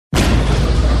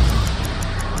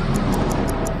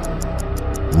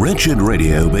Wretched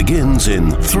Radio begins in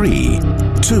 3,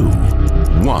 2,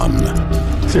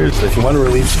 1. Seriously, if you want to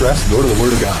relieve stress, go to the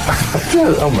Word of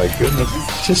God. Oh my goodness.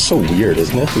 It's just so weird,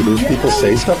 isn't it? Do these people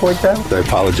say stuff like that? I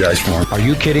apologize for them. Are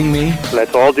you kidding me?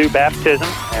 Let's all do baptism,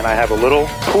 and I have a little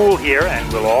pool here,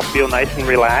 and we'll all feel nice and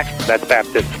relaxed. That's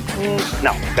baptism.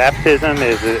 No, baptism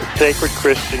is a sacred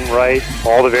Christian rite.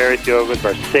 All the various yogas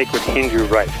are sacred Hindu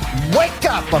rites. Wake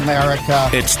up,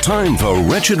 America! It's time for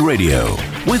Wretched Radio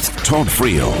with Todd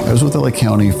Friel. I was with LA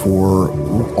County for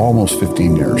almost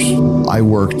 15 years. I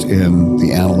worked in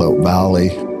the Antelope Valley.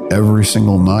 Every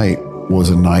single night was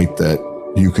a night that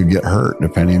you could get hurt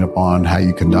depending upon how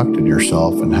you conducted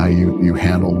yourself and how you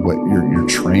handled what your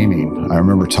training. I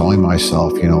remember telling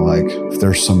myself, like, if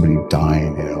there's somebody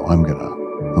dying, I'm gonna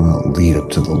lead them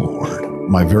to the Lord.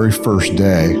 My very first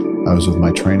day, I was with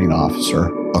my training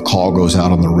officer. A call goes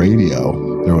out on the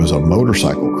radio. There was a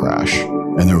motorcycle crash,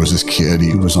 and there was this kid.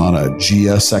 He was on a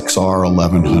GSXR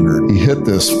 1100. He hit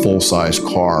this full-size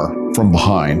car from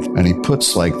behind, and he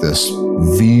puts like this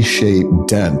V-shaped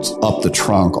dent up the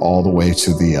trunk all the way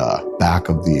to the back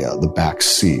of the back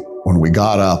seat. When we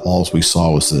got up, all we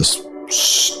saw was this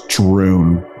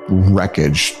strewn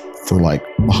wreckage for like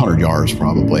 100 yards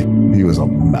probably. He was a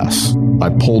mess. I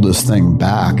pulled this thing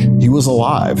back. He was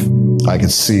alive. I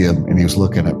could see him, and he was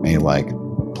looking at me like,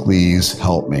 please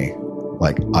help me.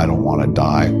 Like, I don't want to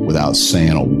die, without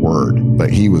saying a word,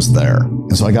 but he was there.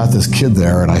 And so I got this kid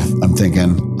there, and I'm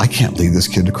thinking, I can't lead this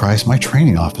kid to Christ. My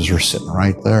training officer is sitting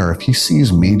right there. If he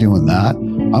sees me doing that,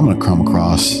 I'm going to come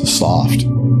across soft.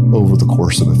 Over the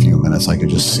course of a few minutes, I could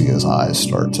just see his eyes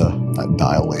start to, that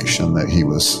dilation, that he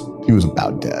was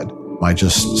about dead. I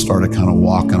just started kind of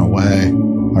walking away.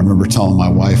 I remember telling my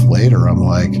wife later, I'm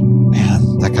like,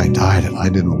 man, that guy died and I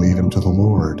didn't lead him to the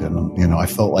Lord. And, I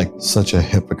felt like such a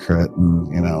hypocrite, and,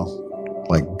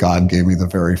 like God gave me the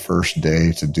very first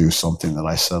day to do something that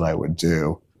I said I would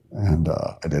do. And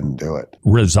I didn't do it.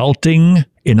 Resulting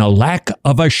in a lack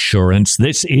of assurance.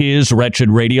 This is Wretched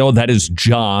Radio. That is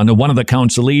John, one of the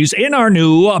counselees in our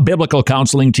new biblical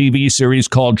counseling TV series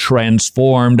called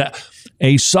Transformed,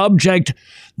 a subject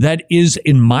that is,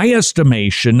 in my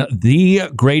estimation, the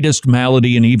greatest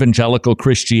malady in evangelical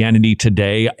Christianity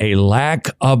today, a lack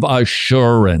of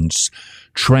assurance.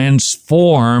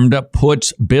 Transformed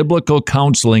puts biblical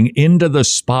counseling into the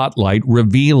spotlight,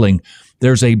 revealing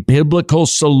there's a biblical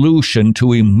solution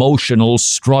to emotional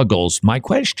struggles. My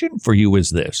question for you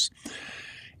is this.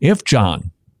 If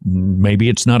John, maybe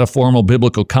it's not a formal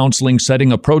biblical counseling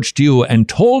setting, approached you and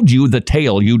told you the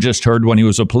tale you just heard when he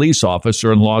was a police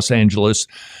officer in Los Angeles,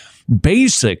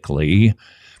 basically,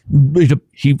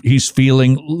 he's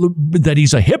feeling that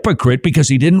he's a hypocrite because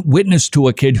he didn't witness to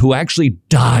a kid who actually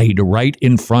died right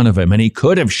in front of him, and he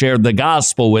could have shared the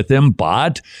gospel with him,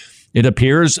 but it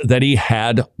appears that he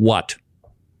had what?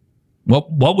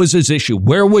 What was his issue?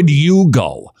 Where would you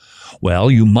go?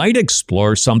 Well, you might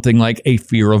explore something like a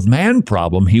fear of man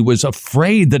problem. He was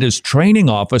afraid that his training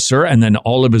officer and then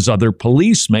all of his other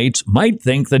police mates might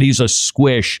think that he's a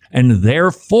squish, and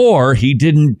therefore he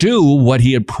didn't do what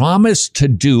he had promised to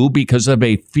do because of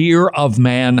a fear of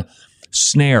man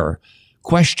snare.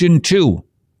 Question 2,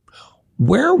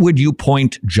 where would you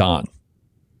point John?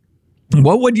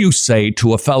 What would you say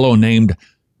to a fellow named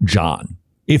John?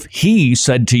 If he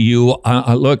said to you,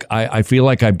 look, I feel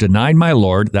like I've denied my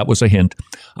Lord, that was a hint.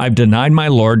 I've denied my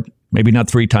Lord, maybe not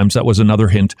 3 times, that was another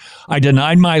hint. I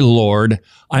denied my Lord,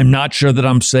 I'm not sure that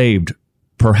I'm saved.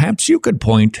 Perhaps you could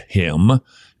point him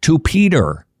to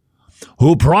Peter,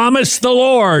 who promised the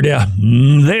Lord,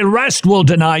 the rest will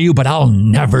deny you, but I'll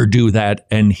never do that.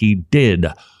 And he did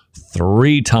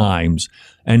 3 times,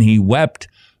 and he wept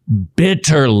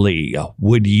bitterly.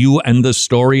 Would you end the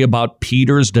story about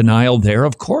Peter's denial there?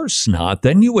 Of course not.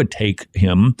 Then you would take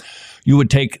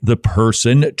the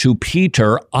person to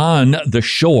Peter on the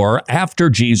shore after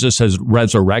Jesus has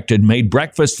resurrected, made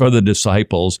breakfast for the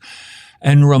disciples,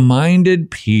 and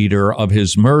reminded Peter of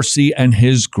his mercy and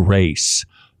his grace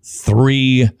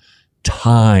 3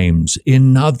 times.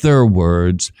 In other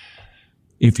words,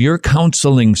 if you're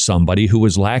counseling somebody who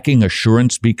is lacking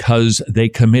assurance because they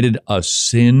committed a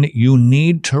sin, you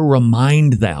need to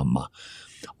remind them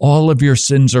all of your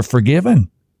sins are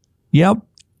forgiven. Yep,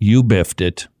 you biffed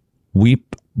it.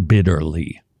 Weep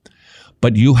bitterly.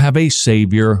 But you have a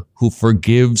Savior who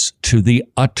forgives to the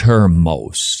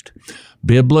uttermost.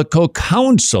 Biblical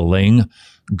counseling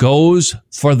goes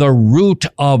for the root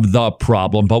of the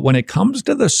problem. But when it comes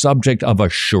to the subject of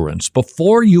assurance,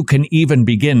 before you can even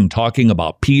begin talking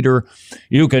about Peter,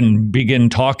 you can begin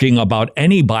talking about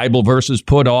any Bible verses,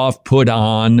 put off, put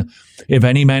on. If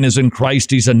any man is in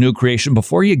Christ, he's a new creation.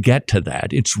 Before you get to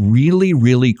that, it's really,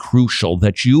 really crucial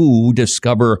that you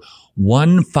discover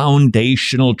one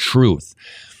foundational truth.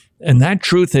 And that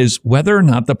truth is whether or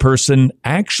not the person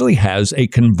actually has a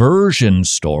conversion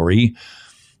story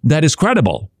that is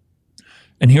credible.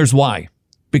 And here's why.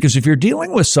 Because if you're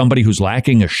dealing with somebody who's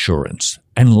lacking assurance,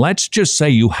 and let's just say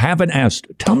you haven't asked,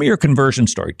 tell me your conversion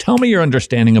story. Tell me your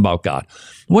understanding about God.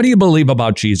 What do you believe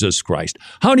about Jesus Christ?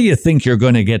 How do you think you're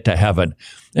going to get to heaven?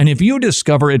 And if you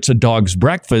discover it's a dog's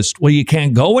breakfast, well, you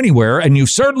can't go anywhere, and you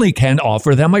certainly can't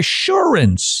offer them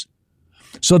assurance.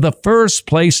 So the first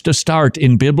place to start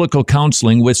in biblical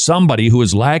counseling with somebody who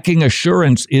is lacking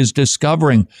assurance is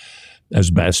discovering, as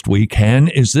best we can,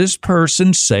 is this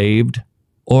person saved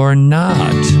or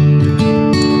not?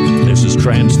 This is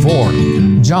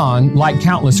Transformed. John, like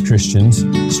countless Christians,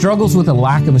 struggles with a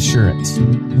lack of assurance.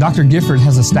 Dr. Gifford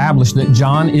has established that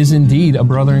John is indeed a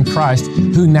brother in Christ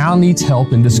who now needs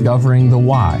help in discovering the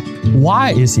why.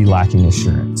 Why is he lacking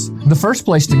assurance? The first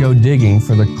place to go digging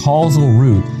for the causal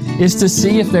root is to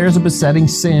see if there's a besetting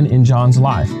sin in John's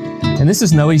life. And this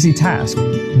is no easy task.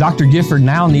 Dr. Gifford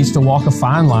now needs to walk a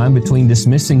fine line between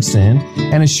dismissing sin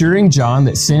and assuring John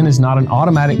that sin is not an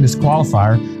automatic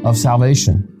disqualifier of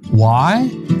salvation. Why?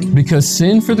 Because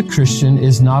sin for the Christian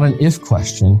is not an if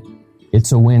question,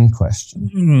 it's a when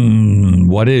question.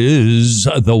 What is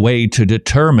the way to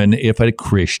determine if a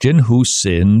Christian who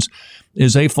sins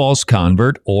is a false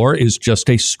convert or is just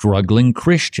a struggling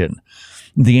Christian?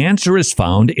 The answer is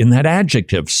found in that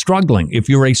adjective, struggling. If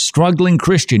you're a struggling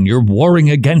Christian, you're warring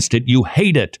against it, you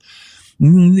hate it.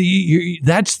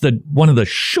 That's one of the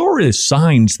surest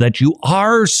signs that you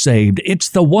are saved. It's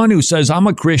the one who says, I'm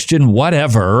a Christian,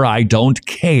 whatever, I don't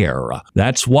care.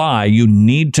 That's why you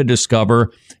need to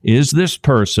discover, is this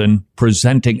person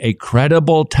presenting a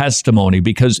credible testimony?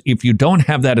 Because if you don't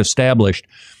have that established,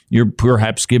 you're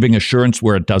perhaps giving assurance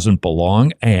where it doesn't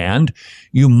belong, and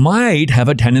you might have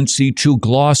a tendency to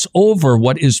gloss over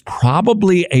what is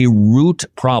probably a root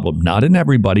problem. Not in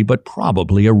everybody, but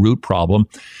probably a root problem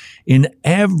in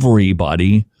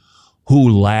everybody who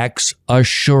lacks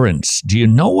assurance. Do you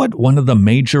know what one of the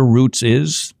major roots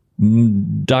is?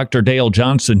 Dr. Dale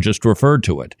Johnson just referred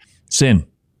to it. Sin.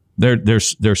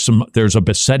 There's a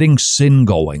besetting sin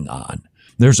going on.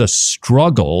 There's a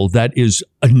struggle that is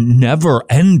never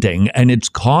ending, and it's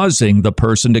causing the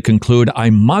person to conclude,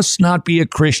 I must not be a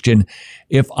Christian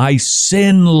if I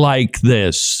sin like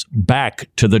this. Back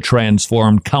to the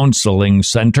Transformed Counseling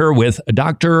Center with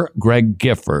Dr. Greg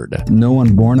Gifford. No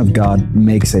one born of God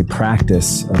makes a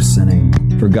practice of sinning,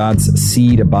 for God's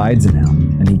seed abides in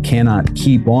him, and he cannot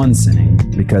keep on sinning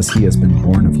because he has been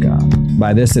born of God.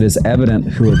 By this it is evident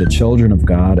who are the children of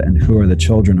God and who are the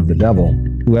children of the devil.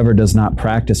 Whoever does not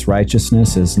practice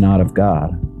righteousness is not of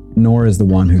God, nor is the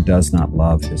one who does not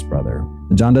love his brother.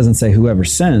 John doesn't say whoever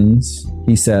sins,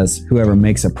 he says whoever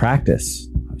makes a practice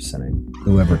of sinning,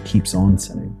 whoever keeps on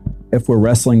sinning. If we're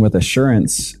wrestling with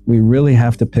assurance, we really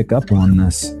have to pick up on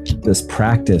this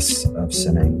practice of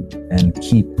sinning and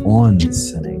keep on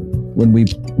sinning. When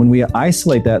we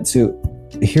isolate that to,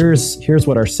 here's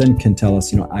what our sin can tell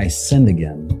us, I sinned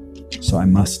again, so I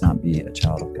must not be a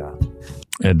child of God.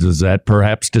 And does that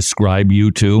perhaps describe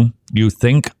you too? You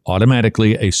think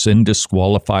automatically a sin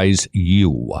disqualifies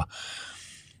you.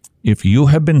 If you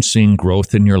have been seeing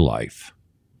growth in your life,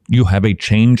 you have a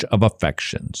change of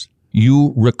affections,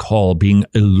 you recall being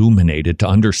illuminated to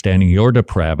understanding your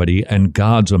depravity and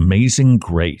God's amazing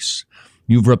grace,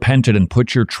 you've repented and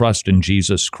put your trust in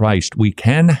Jesus Christ, we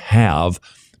can have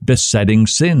besetting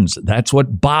sins. That's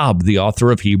what Bob, the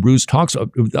author of Hebrews, talks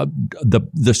about,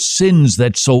 the sins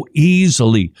that so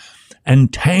easily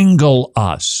entangle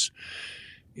us.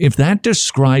 If that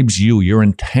describes you, you're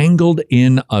entangled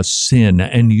in a sin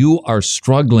and you are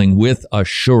struggling with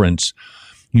assurance,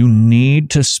 you need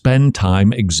to spend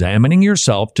time examining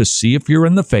yourself to see if you're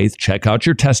in the faith, check out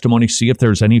your testimony, see if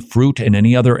there's any fruit in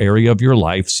any other area of your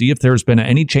life, see if there's been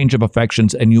any change of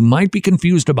affections, and you might be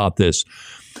confused about this.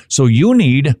 So you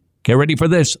need, get ready for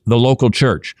this, the local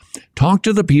church. Talk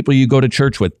to the people you go to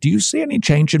church with. Do you see any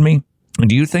change in me?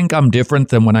 Do you think I'm different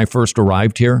than when I first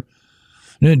arrived here?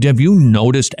 Have you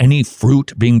noticed any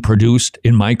fruit being produced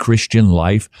in my Christian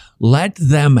life? Let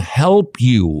them help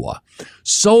you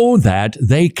so that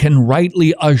they can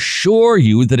rightly assure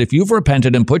you that if you've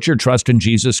repented and put your trust in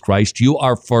Jesus Christ, you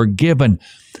are forgiven.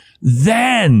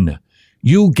 Then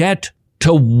you get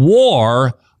to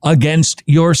war against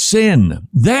your sin.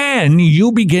 Then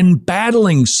you begin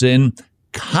battling sin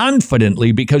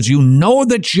confidently because you know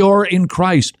that you're in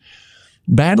Christ.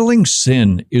 Battling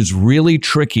sin is really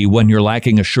tricky when you're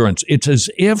lacking assurance. It's as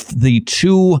if the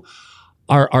two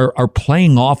are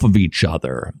playing off of each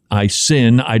other. I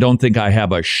sin. I don't think I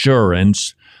have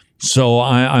assurance. So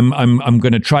I'm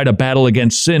going to try to battle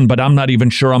against sin, but I'm not even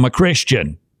sure I'm a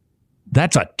Christian.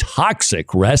 That's a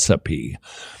toxic recipe.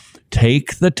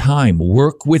 Take the time,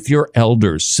 work with your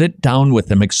elders, sit down with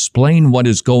them, explain what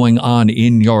is going on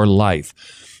in your life.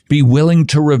 Be willing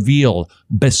to reveal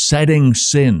besetting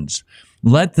sins.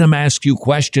 Let them ask you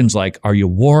questions like, are you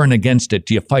warring against it?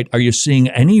 Do you fight? Are you seeing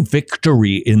any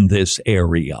victory in this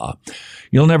area?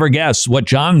 You'll never guess what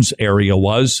John's area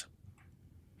was.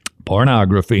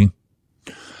 Pornography.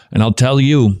 And I'll tell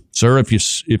you, sir,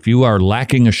 if you are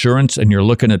lacking assurance and you're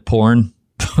looking at porn,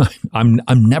 I'm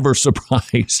never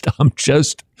surprised.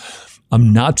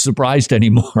 I'm not surprised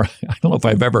anymore. I don't know if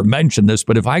I've ever mentioned this,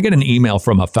 but if I get an email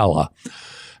from a fella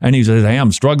and he says, hey,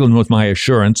 I'm struggling with my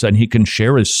assurance, and he can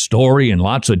share his story and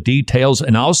lots of details,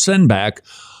 and I'll send back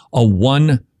a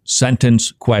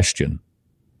 1-sentence question.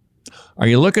 Are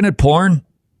you looking at porn?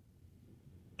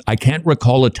 I can't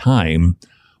recall a time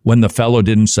when the fellow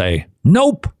didn't say,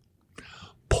 nope.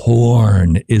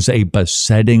 Porn is a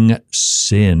besetting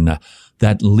sin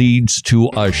that leads to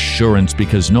assurance,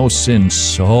 because no sin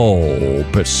so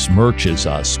besmirches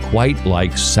us quite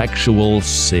like sexual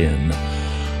sin.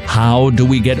 How do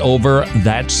we get over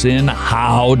that sin?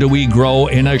 How do we grow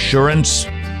in assurance?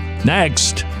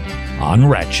 Next on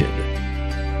Wretched.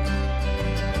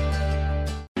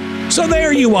 So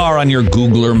there you are on your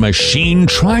Googler machine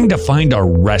trying to find a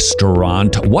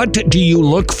restaurant. What do you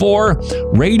look for?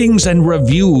 Ratings and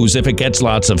reviews. If it gets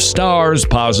lots of stars,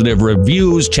 positive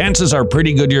reviews, chances are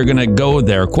pretty good you're going to go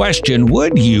there. Question,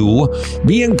 would you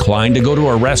be inclined to go to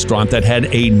a restaurant that had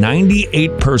a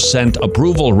 98%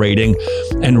 approval rating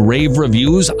and rave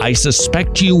reviews? I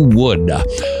suspect you would.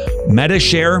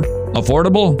 Metashare,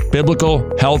 affordable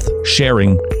biblical health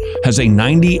sharing, has a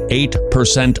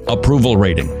 98% approval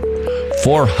rating.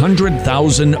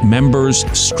 400,000 members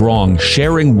strong,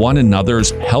 sharing one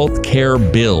another's healthcare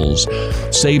bills,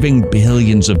 saving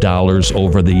billions of dollars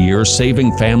over the years,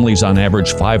 saving families on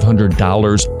average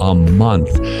 $500 a month.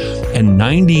 And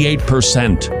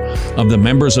 98% of the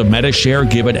members of Metashare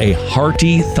give it a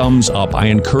hearty thumbs up. I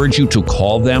encourage you to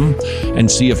call them and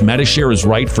see if Metashare is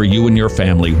right for you and your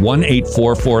family.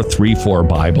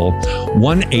 1-844-34-BIBLE.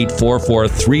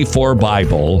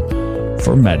 1-844-34-BIBLE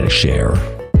for Metashare.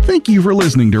 Thank you for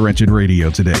listening to Wretched Radio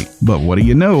today. But what do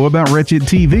you know about Wretched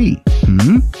TV?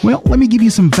 Well, let me give you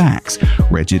some facts.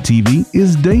 Wretched TV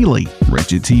is daily.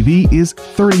 Wretched TV is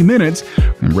 30 minutes.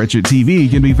 And Wretched TV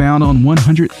can be found on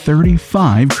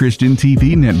 135 Christian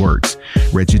TV networks.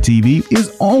 Wretched TV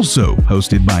is also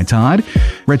hosted by Todd.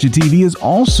 Wretched TV is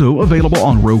also available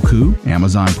on Roku,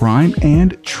 Amazon Prime,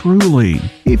 and Truly.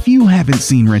 If you haven't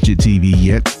seen Wretched TV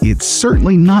yet, it's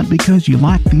certainly not because you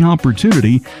lack the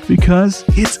opportunity, because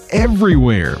it's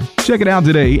everywhere. Check it out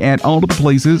today at all of the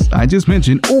places I just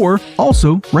mentioned, or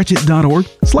also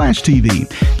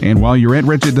wretched.org/TV. And while you're at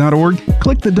wretched.org,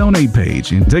 click the donate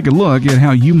page and take a look at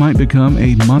how you might become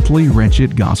a monthly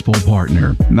Wretched Gospel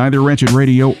partner. Neither Wretched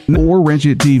Radio or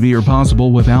Wretched TV are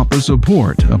possible without the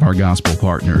support of our gospel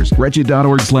partners.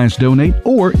 Wretched.org/donate,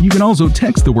 or you can also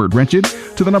text the word Wretched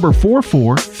to the number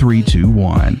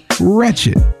 44321.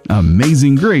 Wretched.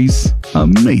 Amazing grace,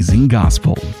 amazing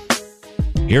gospel.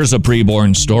 Here's a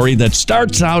preborn story that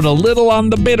starts out a little on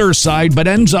the bitter side, but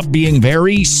ends up being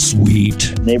very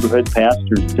sweet. Neighborhood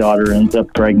pastor's daughter ends up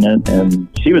pregnant, and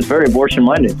she was very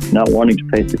abortion-minded, not wanting to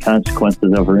face the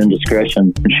consequences of her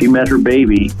indiscretion. When she met her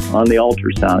baby on the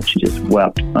ultrasound, she just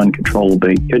wept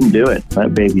uncontrollably. Couldn't do it.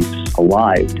 That baby's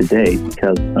alive today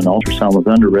because an ultrasound was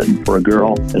underwritten for a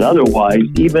girl. And otherwise,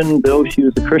 even though she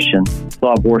was a Christian,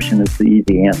 saw abortion as the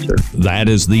easy answer. That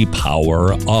is the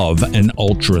power of an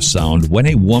ultrasound. When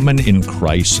a woman in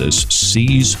crisis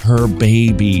sees her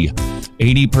baby,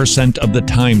 80% of the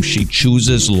time she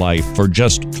chooses life. For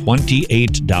just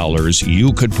 $28,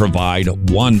 you could provide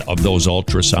one of those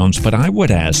ultrasounds. But I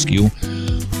would ask you,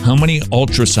 how many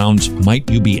ultrasounds might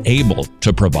you be able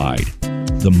to provide?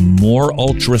 The more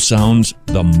ultrasounds,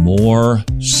 the more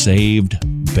saved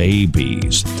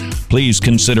babies. Please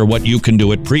consider what you can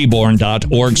do at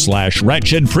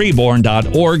preborn.org/wretched,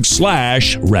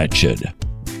 preborn.org/wretched.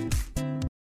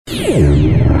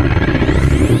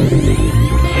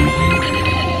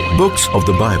 Books of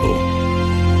the Bible.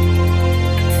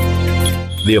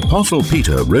 The Apostle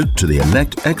Peter wrote to the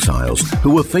elect exiles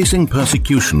who were facing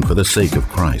persecution for the sake of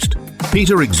Christ.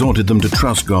 Peter exhorted them to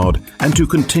trust God and to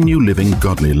continue living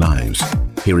godly lives.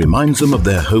 He reminds them of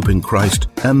their hope in Christ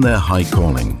and their high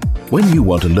calling. When you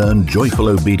want to learn joyful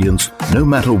obedience, no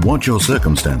matter what your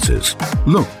circumstances,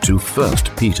 look to 1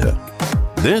 Peter.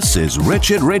 This is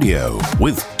Wretched Radio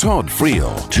with Todd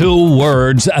Friel. 2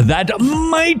 words that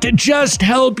might just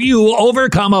help you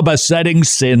overcome a besetting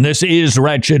sin. This is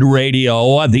Wretched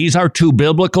Radio. These are 2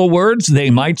 biblical words.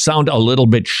 They might sound a little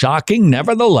bit shocking.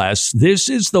 Nevertheless, this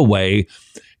is the way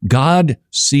God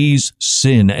sees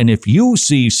sin. And if you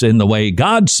see sin the way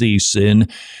God sees sin,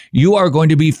 you are going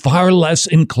to be far less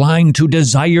inclined to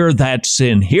desire that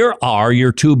sin. Here are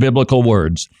your 2 biblical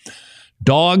words.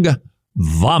 Dog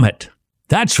vomit.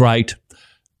 That's right.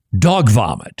 Dog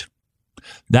vomit.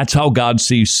 That's how God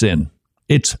sees sin.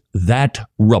 It's that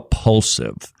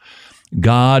repulsive.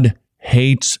 God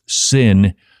hates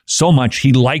sin so much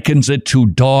he likens it to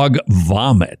dog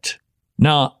vomit.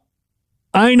 Now,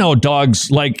 I know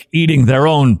dogs like eating their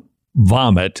own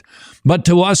vomit, but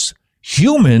to us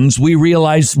humans, we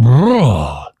realize,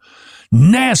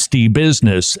 nasty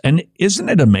business. And isn't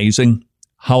it amazing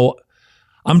how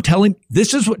I'm telling,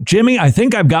 this is what, Jimmy, I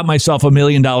think I've got myself $1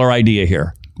 million idea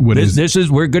here. What is this?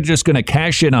 We're just going to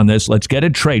cash in on this. Let's get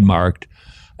it trademarked.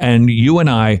 And you and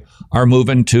I are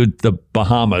moving to the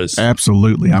Bahamas.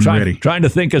 Absolutely. I'm ready. Trying to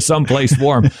think of someplace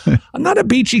warm. I'm not a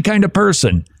beachy kind of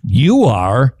person. You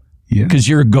are. Yeah. Because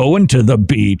you're going to the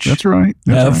beach. That's right.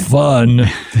 Have fun.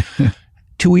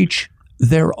 To each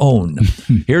their own.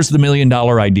 Here's the $1 million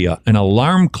idea. An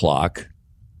alarm clock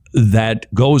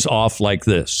that goes off like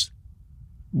this.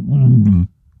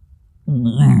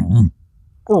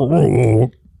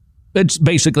 It's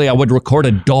basically, I would record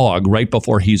a dog right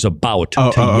before he's about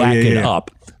to yak it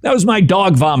up. That was my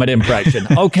dog vomit impression.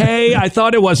 Okay, I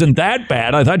thought it wasn't that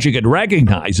bad. I thought you could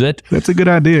recognize it. That's a good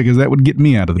idea because that would get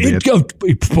me out of the bed.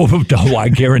 Oh, I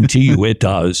guarantee you it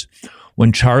does.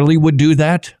 When Charlie would do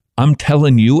that, I'm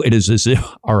telling you, it is as if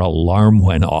our alarm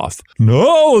went off.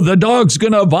 No, the dog's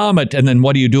going to vomit. And then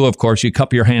what do? Of course, you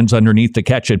cup your hands underneath to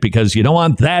catch it because you don't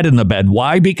want that in the bed.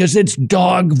 Why? Because it's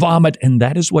dog vomit. And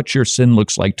that is what your sin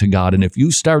looks like to God. And if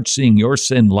you start seeing your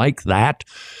sin like that,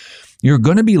 you're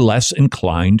going to be less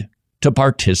inclined to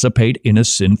participate in a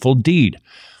sinful deed.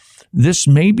 This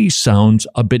maybe sounds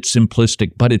a bit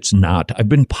simplistic, but it's not. I've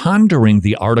been pondering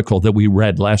the article that we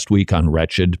read last week on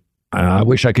Wretched. I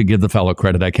wish I could give the fellow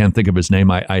credit. I can't think of his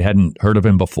name. I hadn't heard of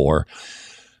him before.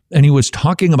 And he was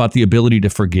talking about the ability to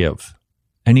forgive.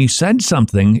 And he said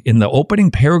something in the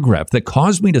opening paragraph that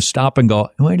caused me to stop and go,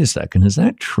 wait a second, is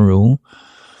that true?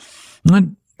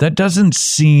 That doesn't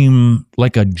seem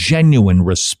like a genuine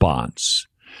response.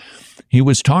 He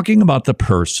was talking about the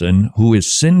person who is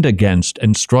sinned against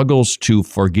and struggles to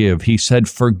forgive. He said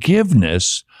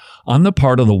forgiveness on the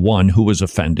part of the one who was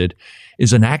offended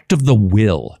is an act of the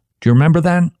will. Do you remember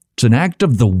that? It's an act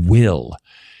of the will.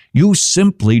 You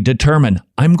simply determine,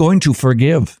 I'm going to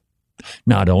forgive.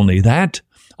 Not only that,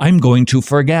 I'm going to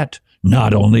forget.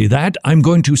 Not only that, I'm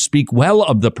going to speak well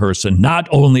of the person. Not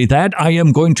only that, I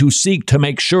am going to seek to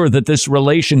make sure that this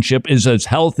relationship is as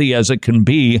healthy as it can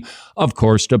be, of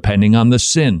course, depending on the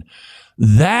sin.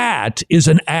 That is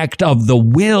an act of the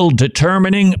will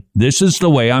determining this is the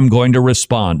way I'm going to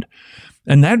respond.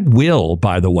 And that will,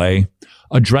 by the way,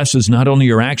 addresses not only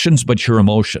your actions, but your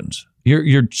emotions.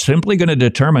 You're simply going to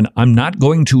determine, I'm not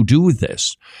going to do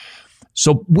this.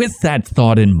 So with that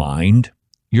thought in mind,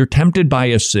 you're tempted by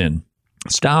a sin.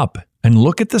 Stop and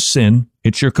look at the sin.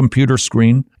 It's your computer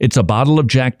screen. It's a bottle of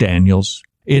Jack Daniels.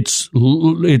 It's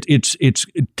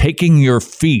taking your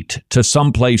feet to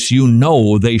someplace you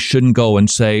know they shouldn't go and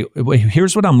say, wait,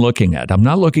 here's what I'm looking at. I'm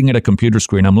not looking at a computer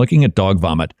screen. I'm looking at dog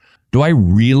vomit. Do I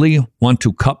really want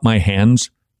to cup my hands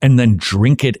and then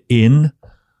drink it in?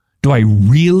 Do I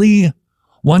really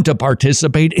want to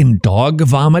participate in dog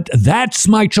vomit? That's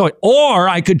my choice. Or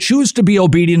I could choose to be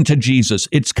obedient to Jesus.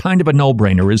 It's kind of a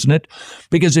no-brainer, isn't it?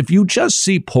 Because if you just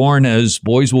see porn as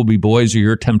boys will be boys or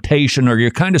your temptation or you're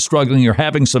kind of struggling, you're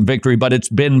having some victory, but it's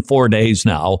been 4 days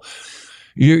now,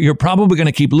 you're probably going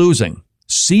to keep losing.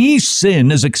 See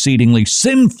sin as exceedingly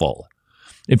sinful.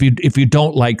 If you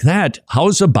don't like that,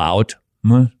 how's about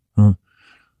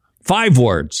 5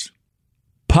 words?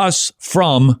 Pus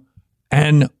from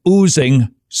and oozing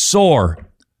sore.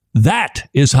 That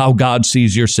is how God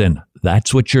sees your sin.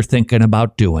 That's what you're thinking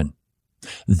about doing.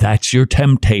 That's your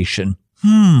temptation.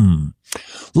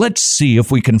 Let's see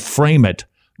if we can frame it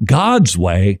God's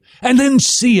way and then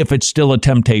see if it's still a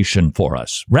temptation for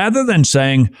us. Rather than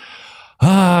saying,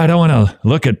 I don't want to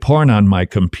look at porn on my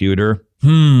computer.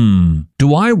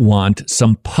 Do I want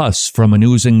some pus from an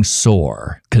oozing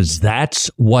sore? Because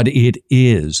that's what it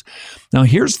is. Now,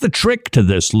 here's the trick to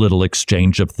this little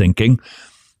exchange of thinking.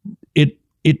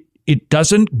 It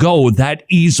doesn't go that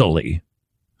easily,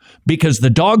 because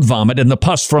the dog vomit and the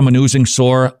pus from an oozing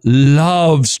sore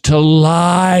loves to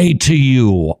lie to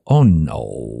you. Oh,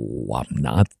 no, I'm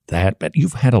not that bad.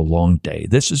 You've had a long day.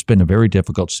 This has been a very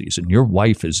difficult season. Your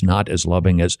wife is not as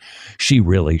loving as she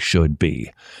really should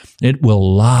be. It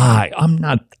will lie. I'm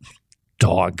not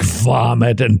dog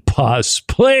vomit and pus,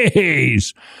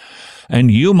 please.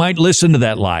 And you might listen to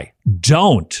that lie.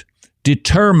 Don't.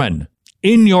 Determine.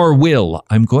 In your will,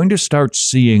 I'm going to start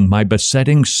seeing my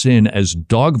besetting sin as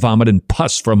dog vomit and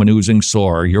pus from an oozing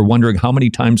sore. You're wondering, how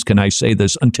many times can I say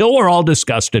this until we're all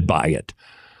disgusted by it?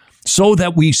 So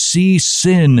that we see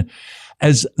sin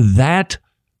as that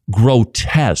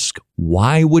grotesque.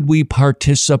 Why would we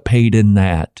participate in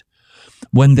that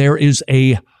when there is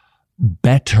a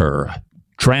better?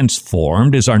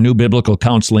 Transformed is our new biblical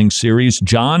counseling series.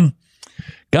 John,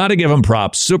 got to give him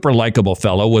props. Super likable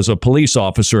fellow, was a police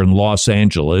officer in Los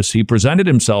Angeles. He presented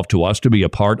himself to us to be a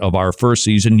part of our first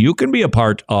season. You can be a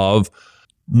part of,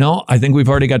 no, I think we've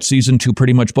already got season 2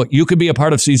 pretty much booked. You could be a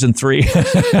part of season 3.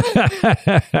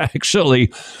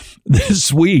 Actually,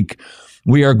 this week,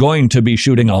 we are going to be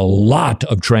shooting a lot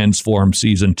of Transform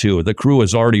season 2. The crew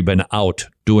has already been out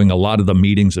doing a lot of the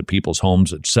meetings at people's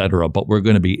homes, etc. But we're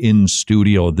going to be in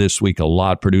studio this week a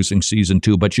lot producing season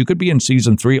 2. But you could be in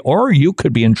season 3, or you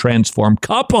could be in Transform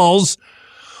Couples,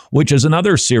 which is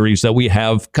another series that we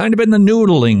have kind of in the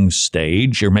noodling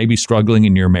stage. You're maybe struggling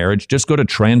in your marriage. Just go to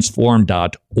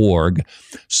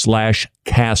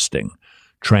transform.org/casting.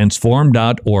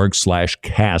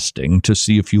 Transform.org/casting to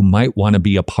see if you might want to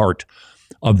be a part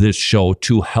of this show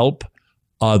to help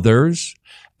others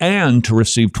and to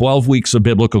receive 12 weeks of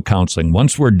biblical counseling.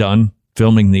 Once we're done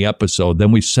filming the episode,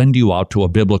 then we send you out to a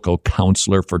biblical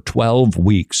counselor for 12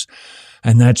 weeks.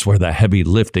 And that's where the heavy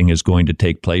lifting is going to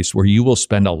take place, where you will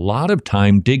spend a lot of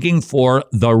time digging for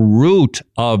the root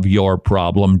of your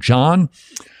problem. John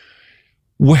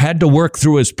had to work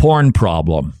through his porn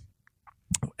problem.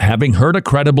 Having heard a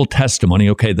credible testimony,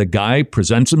 okay, the guy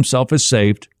presents himself as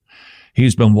saved.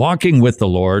 He's been walking with the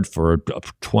Lord for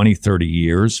 20, 30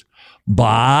 years,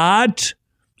 but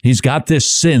he's got this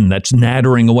sin that's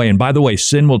nattering away. And by the way,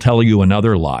 sin will tell you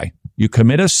another lie. You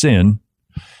commit a sin,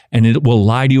 and it will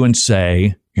lie to you and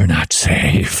say, you're not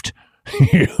saved.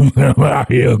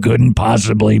 You couldn't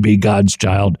possibly be God's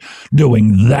child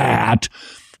doing that.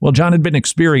 Well, John had been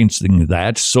experiencing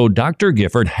that, so Dr.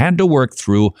 Gifford had to work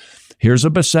through, here's a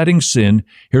besetting sin.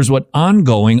 Here's what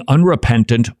ongoing,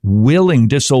 unrepentant, willing,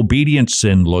 disobedient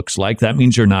sin looks like. That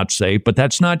means you're not saved, but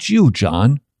that's not you,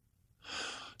 John.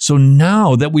 So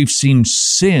now that we've seen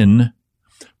sin,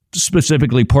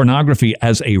 specifically pornography,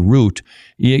 as a root,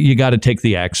 you got to take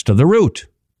the axe to the root.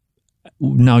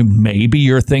 Now, maybe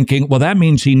you're thinking, well, that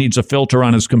means he needs a filter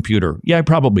on his computer. Yeah, I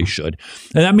probably should.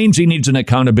 And that means he needs an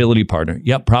accountability partner.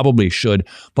 Yep, probably should.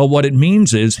 But what it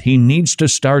means is he needs to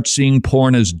start seeing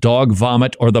porn as dog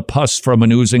vomit or the pus from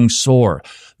an oozing sore.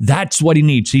 That's what he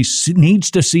needs. He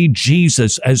needs to see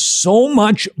Jesus as so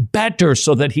much better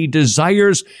so that he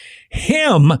desires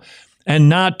him and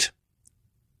not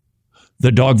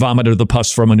the dog vomit or the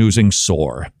pus from an oozing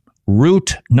sore.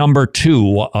 Root number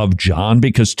 2 of John,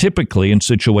 because typically in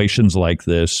situations like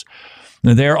this,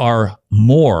 there are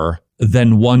more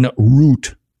than one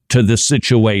root to the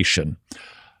situation.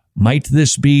 Might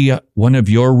this be one of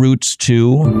your roots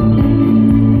too?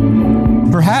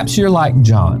 Perhaps you're like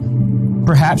John.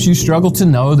 Perhaps you struggle to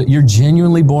know that you're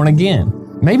genuinely born again.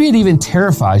 Maybe it even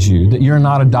terrifies you that you're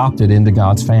not adopted into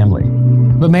God's family.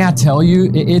 But may I tell you,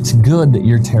 it's good that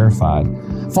you're terrified.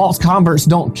 False converts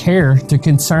don't care to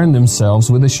concern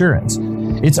themselves with assurance.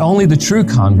 It's only the true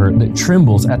convert that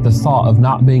trembles at the thought of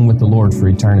not being with the Lord for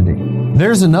eternity.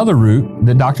 There's another root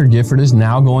that Dr. Gifford is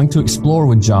now going to explore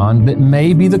with John that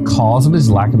may be the cause of his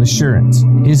lack of assurance,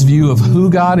 his view of who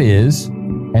God is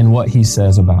and what he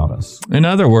says about us. In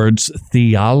other words,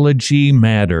 theology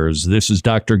matters. This is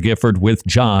Dr. Gifford with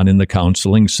John in the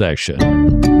counseling session.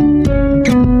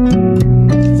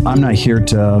 I'm not here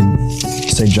to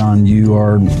say, John,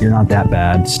 you're not that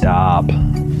bad. Stop.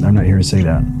 I'm not here to say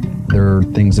that. There are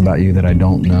things about you that I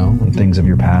don't know and things of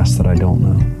your past that I don't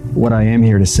know. What I am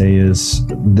here to say is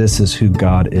this is who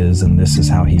God is and this is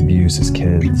how he views his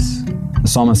kids. The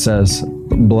psalmist says,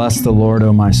 "Bless the Lord,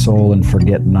 O my soul, and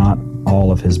forget not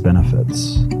all of his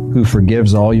benefits." who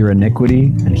forgives all your iniquity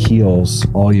and heals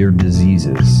all your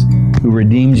diseases, who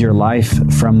redeems your life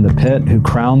from the pit, who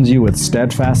crowns you with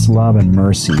steadfast love and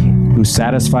mercy, who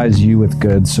satisfies you with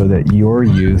good so that your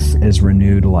youth is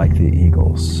renewed like the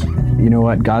eagles. You know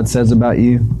what God says about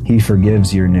you? He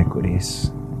forgives your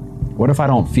iniquities. What if I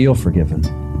don't feel forgiven?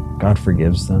 God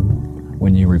forgives them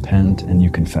when you repent and you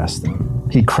confess them.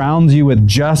 He crowns you with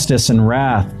justice and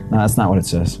wrath. No, that's not what it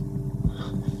says.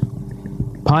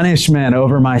 Punishment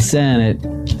over my sin.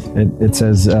 It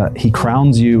says he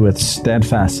crowns you with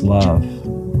steadfast love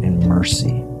and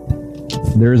mercy.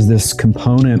 There's this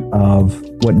component of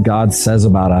what God says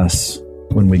about us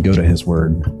when we go to his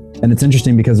word. And it's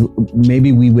interesting because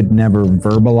maybe we would never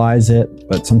verbalize it,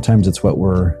 but sometimes it's what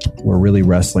we're really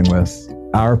wrestling with.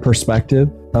 Our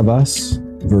perspective of us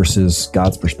versus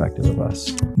God's perspective of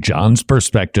us. John's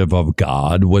perspective of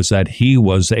God was that he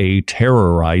was a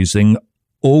terrorizing,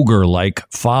 ogre-like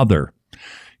father.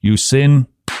 You sin,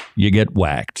 you get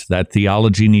whacked. That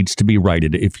theology needs to be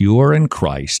righted. If you are in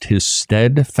Christ, his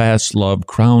steadfast love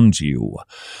crowns you.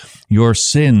 Your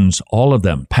sins, all of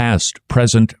them, past,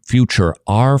 present, future,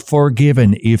 are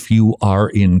forgiven if you are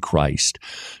in Christ.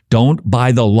 Don't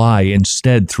buy the lie.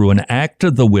 Instead, through an act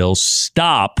of the will,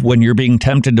 stop when you're being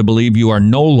tempted to believe you are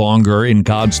no longer in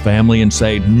God's family and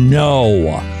say, no,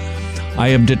 I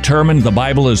have determined the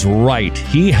Bible is right.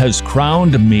 He has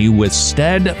crowned me with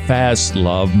steadfast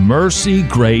love, mercy,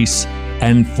 grace,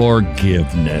 and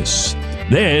forgiveness.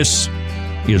 This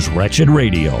is Wretched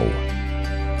Radio.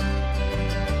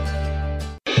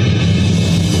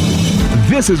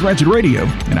 This is Wretched Radio,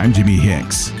 and I'm Jimmy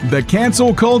Hicks. The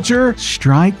cancel culture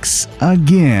strikes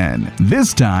again,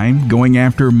 this time going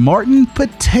after Martin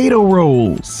Potato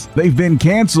Rolls. They've been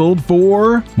canceled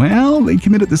for, well, they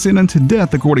committed the sin unto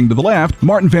death, according to the left.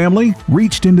 Martin family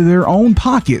reached into their own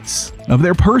pockets of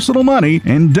their personal money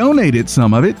and donated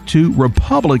some of it to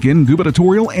Republican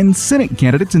gubernatorial and Senate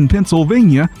candidates in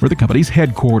Pennsylvania, where the company's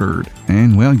headquartered.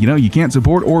 And, well, you can't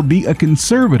support or be a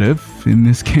conservative in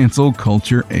this cancel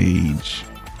culture age.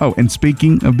 Oh, and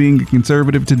speaking of being a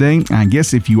conservative today, I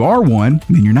guess if you are one,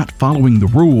 then you're not following the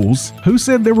rules. Who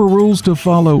said there were rules to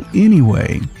follow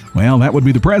anyway? Well, that would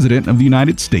be the President of the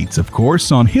United States, of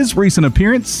course, on his recent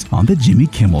appearance on The Jimmy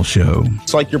Kimmel Show.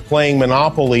 It's like you're playing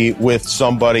Monopoly with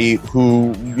somebody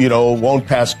who, won't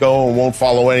pass go and won't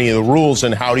follow any of the rules.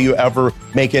 And how do you ever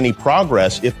make any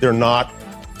progress if they're not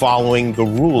following the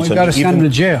rules? You got to send them to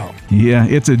jail. Yeah,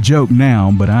 it's a joke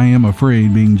now, but I am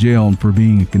afraid being jailed for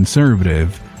being a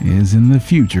conservative is in the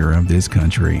future of this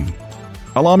country.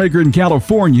 A lawmaker in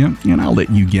California, and I'll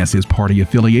let you guess his party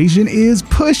affiliation, is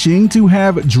pushing to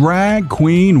have Drag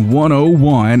Queen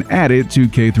 101 added to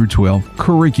K-12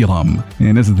 curriculum.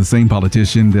 And this is the same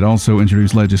politician that also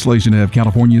introduced legislation to have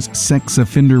California's sex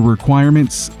offender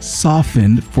requirements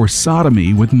softened for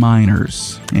sodomy with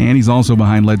minors. And he's also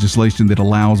behind legislation that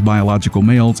allows biological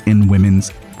males in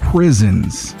women's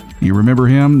prisons. You remember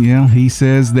him? Yeah, he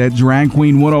says that Drag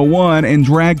Queen 101 and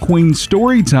Drag Queen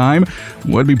Storytime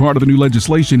would be part of the new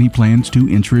legislation he plans to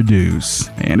introduce.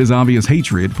 And his obvious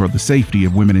hatred for the safety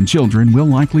of women and children will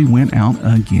likely win out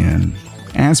again.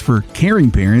 As for caring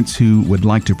parents who would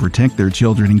like to protect their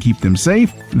children and keep them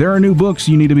safe, there are new books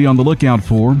you need to be on the lookout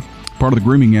for. Part of the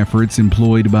grooming efforts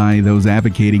employed by those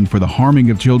advocating for the harming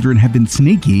of children have been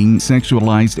sneaking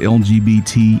sexualized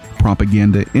LGBT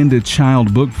propaganda into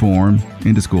child book form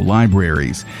into school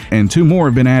libraries. And 2 more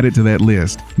have been added to that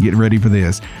list. Get ready for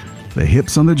this. The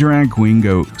hips on the drag queen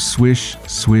go swish,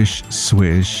 swish,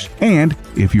 swish. And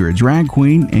if you're a drag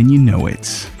queen and you know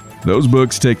it. Those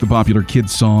books take the popular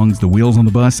kids' songs, The Wheels on the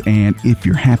Bus, and If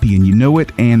You're Happy and You Know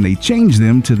It, and they change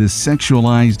them to this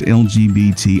sexualized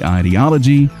LGBT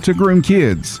ideology to groom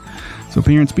kids. So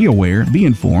parents, be aware, be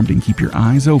informed, and keep your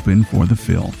eyes open for the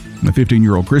filth. A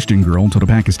 15-year-old Christian girl told a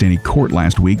Pakistani court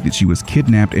last week that she was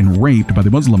kidnapped and raped by the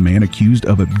Muslim man accused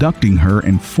of abducting her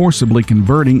and forcibly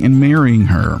converting and marrying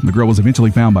her. The girl was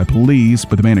eventually found by police,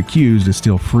 but the man accused is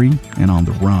still free and on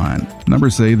the run.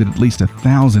 Numbers say that at least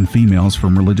 1,000 females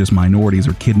from religious minorities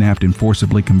are kidnapped and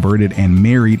forcibly converted and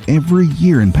married every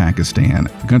year in Pakistan.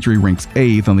 The country ranks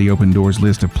 8th on the Open Doors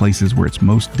list of places where it's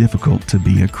most difficult to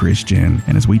be a Christian.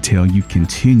 And as we tell you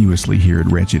continuously here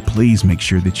at Wretched, please make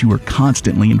sure that you are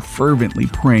constantly and fervently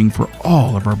praying for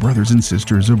all of our brothers and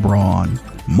sisters abroad.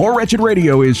 More Wretched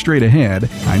Radio is straight ahead.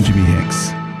 I'm Jimmy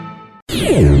Hicks.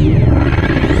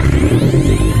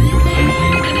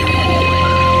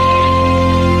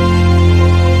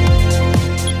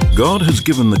 God has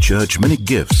given the church many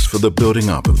gifts for the building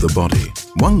up of the body.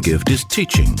 One gift is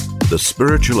teaching, the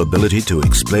spiritual ability to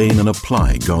explain and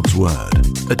apply God's Word.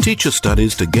 A teacher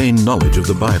studies to gain knowledge of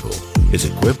the Bible. is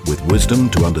equipped with wisdom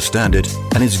to understand it,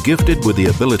 and is gifted with the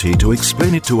ability to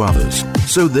explain it to others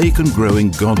so they can grow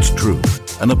in God's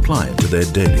truth and apply it to their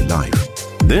daily life.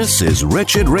 This is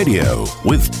Wretched Radio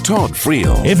with Todd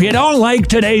Friel. If you don't like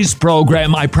today's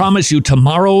program, I promise you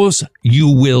tomorrow's you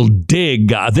will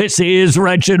dig. This is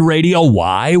Wretched Radio.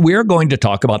 Why? We're going to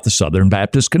talk about the Southern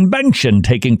Baptist Convention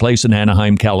taking place in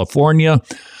Anaheim, California.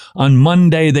 On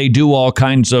Monday, they do all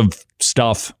kinds of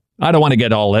stuff. I don't want to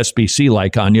get all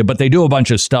SBC-like on you, but they do a bunch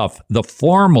of stuff. The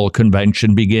formal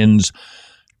convention begins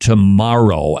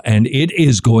tomorrow, and it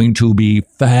is going to be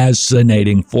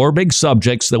fascinating. 4 big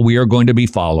subjects that we are going to be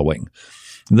following.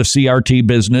 The CRT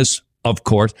business, of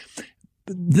course.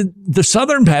 The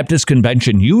Southern Baptist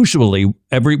Convention, usually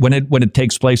when it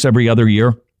takes place every other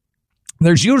year,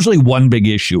 there's usually one big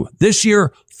issue. This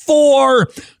year, 4: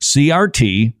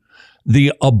 CRT,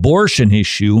 the abortion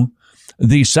issue,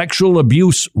 the sexual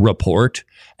abuse report,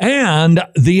 and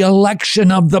the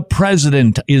election of the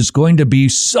president is going to be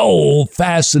so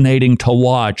fascinating to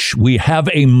watch. We have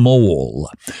a mole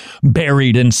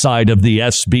buried inside of the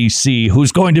SBC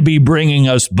who's going to be bringing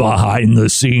us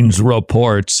behind-the-scenes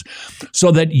reports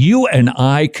so that you and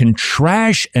I can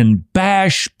trash and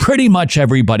bash pretty much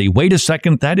everybody. Wait a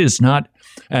second, that is not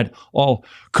at all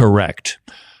correct.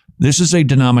 This is a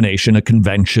denomination, a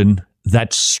convention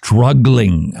that's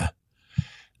struggling.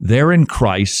 They're in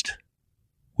Christ.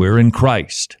 We're in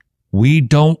Christ. We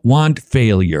don't want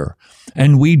failure,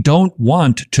 and we don't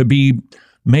want to be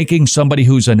making somebody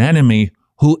who's an enemy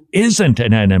who isn't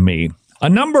an enemy. A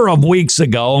number of weeks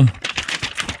ago,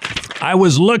 I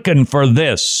was looking for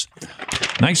this.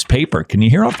 Nice paper. Can you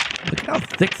hear it? Look at how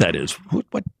thick that is.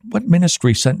 What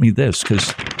ministry sent me this?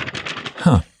 Because,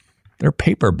 their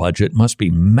paper budget must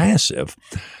be massive.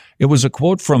 It was a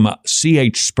quote from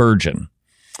C.H. Spurgeon.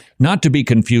 Not to be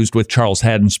confused with Charles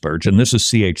Haddon Spurgeon. This is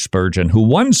C.H. Spurgeon, who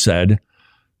once said,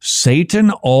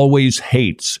 "Satan always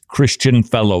hates Christian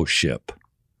fellowship.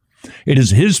 It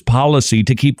is his policy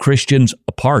to keep Christians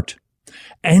apart.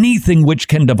 Anything which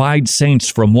can divide saints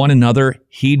from one another,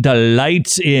 he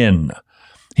delights in.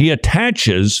 He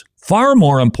attaches far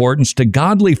more importance to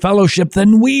godly fellowship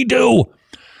than we do.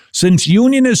 Since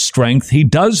union is strength, he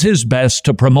does his best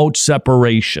to promote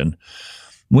separation."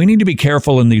 We need to be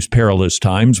careful in these perilous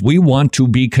times. We want to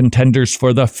be contenders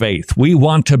for the faith. We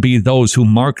want to be those who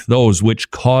mark those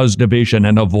which cause division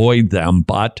and avoid them.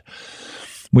 But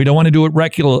we don't want to do it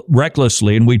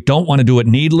recklessly, and we don't want to do it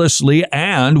needlessly,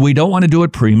 and we don't want to do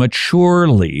it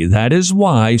prematurely. That is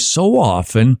why so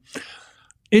often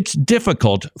it's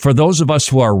difficult for those of us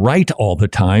who are right all the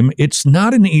time. It's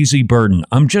not an easy burden.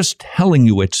 I'm just telling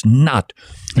you, it's not.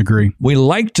 Agree. We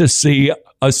like to see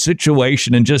a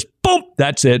situation and just, boom,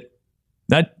 that's it.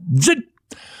 That's it.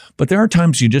 But there are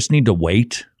times you just need to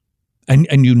wait,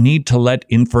 and you need to let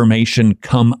information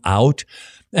come out.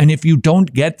 And if you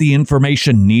don't get the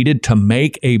information needed to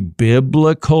make a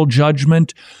biblical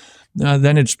judgment,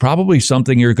 then it's probably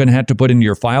something you're going to have to put in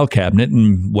your file cabinet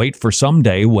and wait for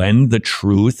someday when the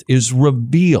truth is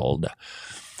revealed.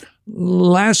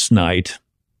 Last night,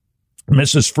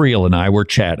 Mrs. Friel and I were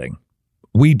chatting.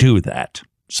 We do that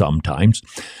sometimes.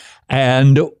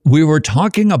 And we were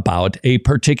talking about a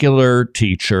particular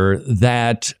teacher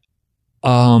that,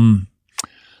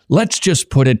 let's just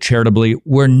put it charitably,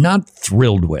 we're not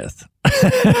thrilled with.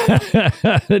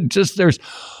 Just there's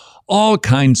all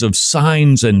kinds of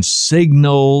signs and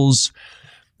signals,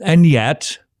 and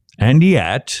yet,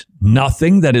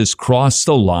 nothing that has crossed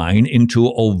the line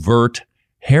into overt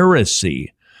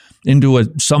heresy, into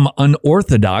some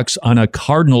unorthodox on a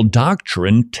cardinal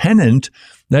doctrine tenet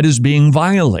that is being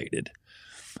violated.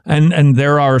 And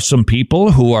there are some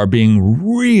people who are being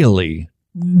really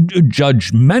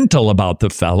judgmental about the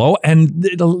fellow, and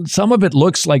some of it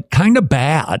looks like kind of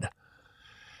bad.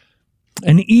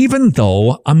 And even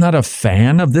though I'm not a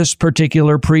fan of this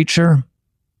particular preacher,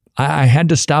 I had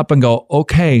to stop and go,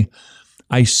 okay,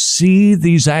 I see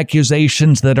these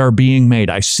accusations that are being made.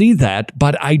 I see that,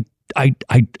 but I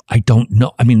don't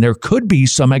know. I mean, there could be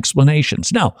some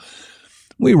explanations. Now,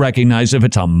 we recognize if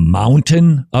it's a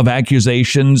mountain of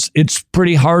accusations, it's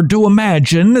pretty hard to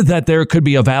imagine that there could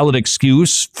be a valid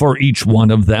excuse for each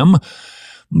one of them.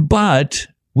 But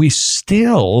we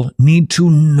still need to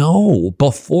know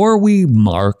before we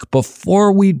mark,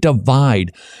 before we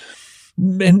divide.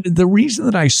 And the reason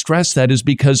that I stress that is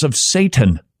because of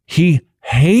Satan. He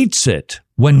hates it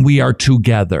when we are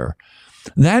together.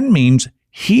 That means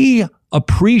he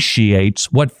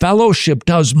appreciates what fellowship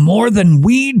does more than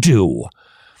we do.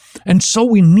 And so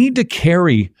we need to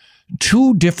carry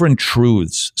two different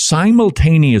truths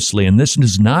simultaneously, and this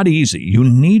is not easy. You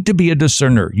need to be a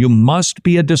discerner. You must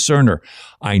be a discerner.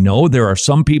 I know there are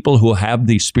some people who have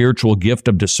the spiritual gift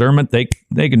of discernment. They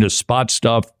can just spot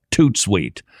stuff toot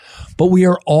sweet. But we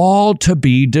are all to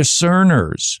be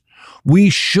discerners. We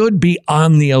should be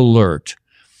on the alert.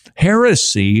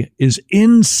 Heresy is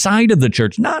inside of the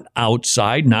church, not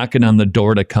outside, knocking on the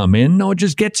door to come in. No, it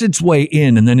just gets its way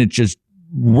in, and then it just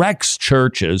wrecks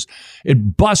churches.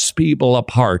 It busts people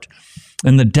apart.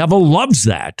 And the devil loves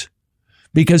that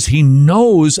because he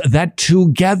knows that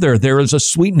together there is a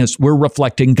sweetness. We're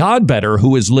reflecting God better,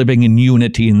 who is living in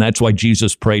unity, and that's why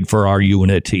Jesus prayed for our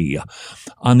unity.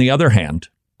 On the other hand,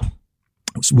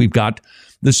 we've got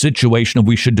the situation of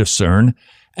we should discern,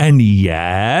 and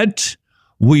yet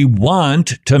we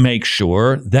want to make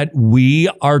sure that we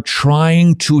are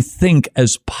trying to think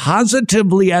as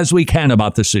positively as we can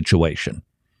about the situation.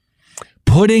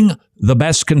 Putting the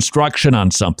best construction on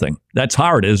something. That's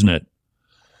hard, isn't it?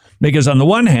 Because on the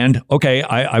one hand, okay,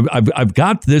 I've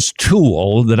got this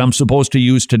tool that I'm supposed to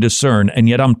use to discern, and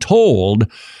yet I'm told,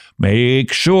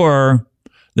 make sure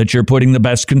that you're putting the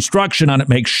best construction on it.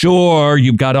 Make sure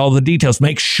you've got all the details.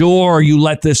 Make sure you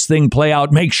let this thing play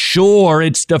out. Make sure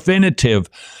it's definitive,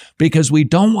 because we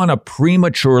don't want to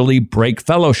prematurely break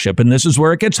fellowship. And this is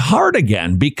where it gets hard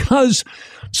again, because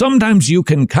sometimes you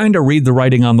can kind of read the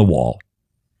writing on the wall.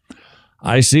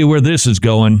 I see where this is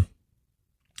going.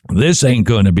 This ain't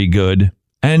going to be good.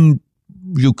 And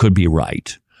you could be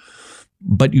right.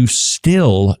 But you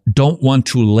still don't want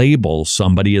to label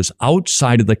somebody as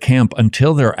outside of the camp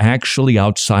until they're actually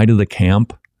outside of the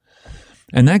camp.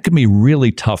 And that can be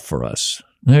really tough for us.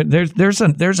 There's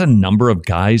a number of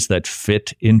guys that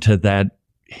fit into that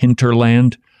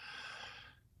hinterland.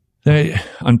 They,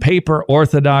 on paper,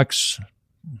 orthodox,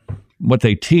 what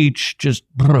they teach, just,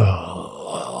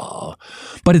 but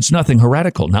it's nothing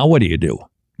heretical. Now what do?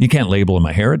 You can't label him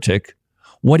a heretic.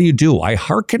 What do? I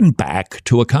hearken back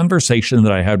to a conversation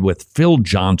that I had with Phil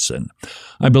Johnson.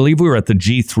 I believe we were at the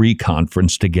G3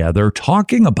 conference together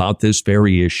talking about this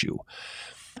very issue.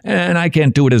 And I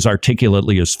can't do it as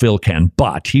articulately as Phil can,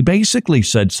 but he basically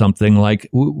said something like,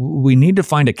 we need to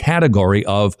find a category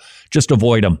of just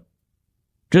avoid them.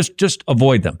 Just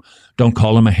avoid them. Don't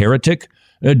call them a heretic.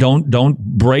 Don't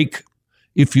break,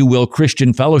 if you will,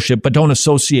 Christian fellowship, but don't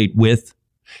associate with.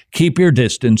 Keep your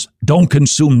distance. Don't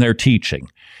consume their teaching.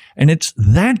 And it's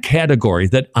that category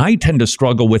that I tend to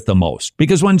struggle with the most.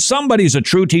 Because when somebody's a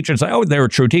true teacher, it's like, oh, they're a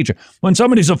true teacher. When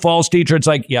somebody's a false teacher, it's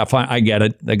like, yeah, fine, I get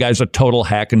it. The guy's a total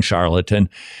hack and charlatan.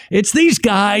 It's these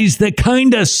guys that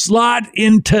kind of slot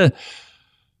into,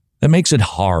 that makes it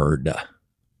hard.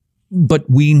 But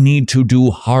we need to do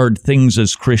hard things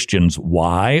as Christians.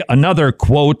 Why? Another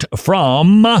quote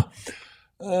from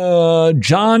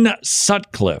John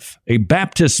Sutcliffe, a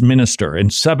Baptist minister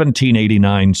in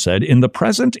 1789, said, "In the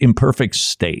present imperfect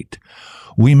state,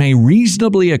 we may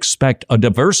reasonably expect a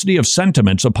diversity of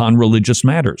sentiments upon religious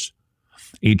matters.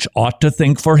 Each ought to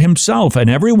think for himself, and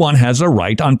everyone has a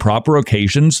right on proper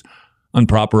occasions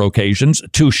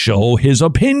to show his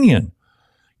opinion.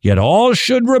 Yet all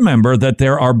should remember that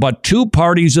there are but two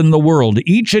parties in the world,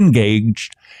 each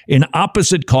engaged in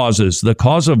opposite causes, the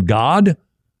cause of God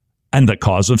and the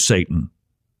cause of Satan."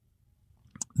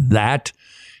 That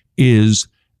is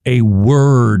a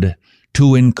word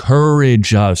to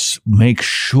encourage us. Make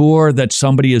sure that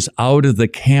somebody is out of the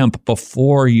camp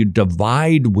before you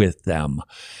divide with them.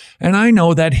 And I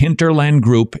know that hinterland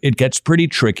group, it gets pretty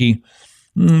tricky,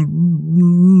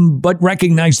 but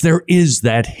recognize there is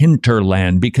that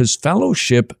hinterland because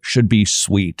fellowship should be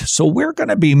sweet. So we're going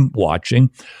to be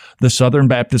watching the Southern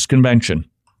Baptist Convention.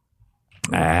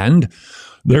 And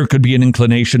there could be an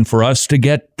inclination for us to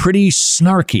get pretty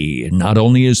snarky. Not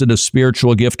only is it a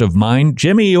spiritual gift of mine,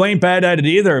 Jimmy, you ain't bad at it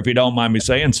either, if you don't mind me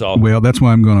saying so. Well, that's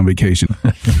why I'm going on vacation.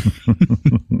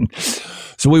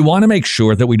 So we want to make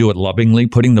sure that we do it lovingly,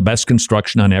 putting the best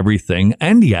construction on everything,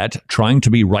 and yet trying to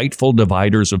be rightful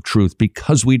dividers of truth,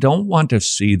 because we don't want to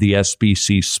see the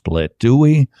SBC split, do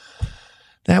we?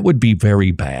 That would be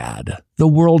very bad. The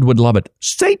world would love it.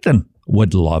 Satan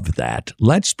would love that.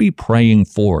 Let's be praying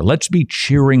for, let's be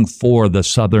cheering for the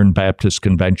Southern Baptist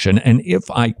Convention. And if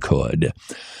I could,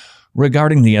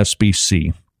 regarding the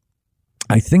SBC,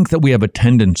 I think that we have a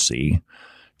tendency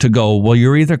to go, well,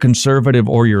 you're either conservative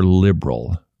or you're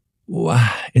liberal.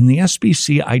 In the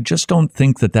SBC, I just don't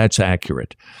think that that's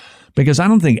accurate. Because I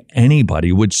don't think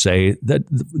anybody would say that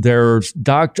there's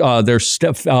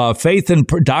faith and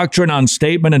doctrine on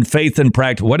statement and faith and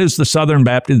practice. What is the Southern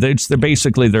Baptist? It's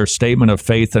basically their statement of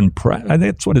faith and practice.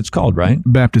 That's what it's called, right?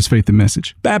 Baptist Faith and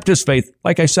Message. Baptist Faith,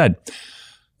 like I said,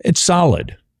 it's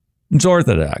solid. It's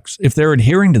Orthodox. If they're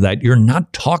adhering to that, you're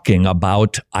not talking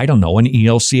about, an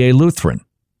ELCA Lutheran.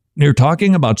 You're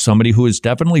talking about somebody who is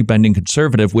definitely bending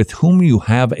conservative with whom you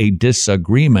have a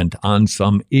disagreement on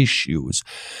some issues.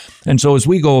 And so as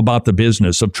we go about the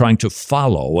business of trying to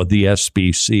follow the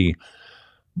SBC,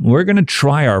 we're going to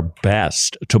try our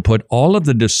best to put all of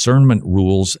the discernment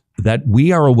rules that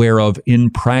we are aware of in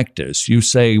practice. You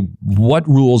say, what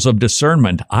rules of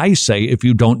discernment? I say, if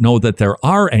you don't know that there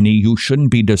are any, you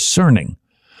shouldn't be discerning,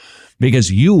 because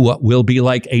you will be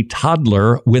like a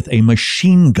toddler with a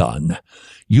machine gun.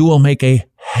 You will make a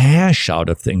hash out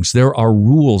of things. There are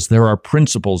rules, there are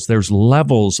principles, there's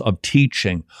levels of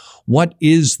teaching. What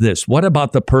is this? What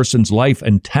about the person's life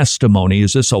and testimony?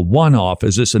 Is this a one-off?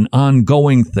 Is this an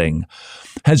ongoing thing?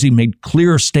 Has he made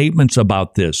clear statements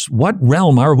about this? What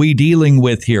realm are we dealing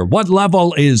with here? What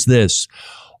level is this?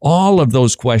 All of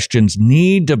those questions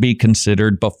need to be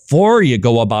considered before you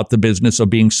go about the business of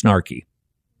being snarky,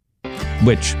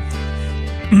 which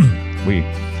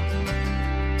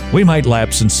we might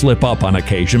lapse and slip up on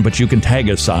occasion, but you can tag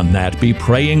us on that. Be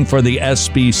praying for the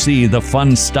SBC. The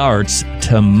fun starts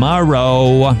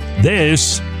tomorrow.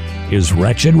 This is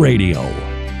Wretched Radio.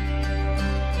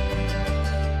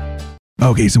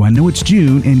 Okay, so I know it's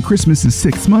June and Christmas is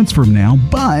 6 months from now,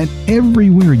 but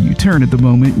everywhere you turn at the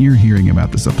moment, you're hearing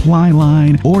about the supply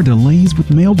line or delays with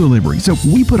mail delivery. So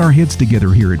we put our heads together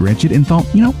here at Wretched and thought,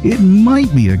 it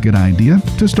might be a good idea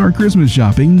to start Christmas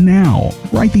shopping now.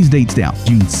 Write these dates down,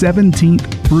 June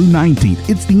 17th through 19th.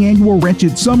 It's the annual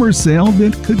Wretched Summer Sale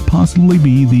that could possibly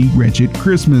be the Wretched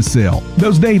Christmas Sale.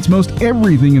 Those dates, most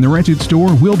everything in the Wretched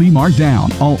store will be marked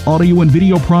down. All audio and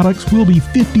video products will be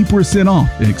 50% off,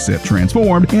 except Transformed,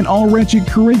 and all Wretched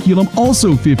curriculum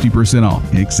also 50% off,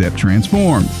 except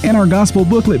Transformed. And our gospel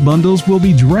booklet bundles will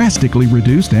be drastically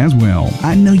reduced as well.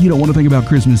 I know you don't want to think about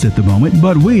Christmas at the moment,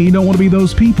 but we don't want to be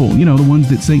those people, the ones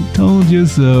that say, told you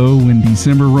so, when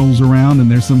December rolls around and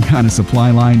there's some kind of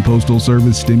supply line, postal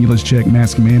service, stimulus check,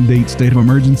 mask mandate, state of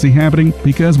emergency happening,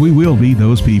 because we will be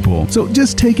those people. So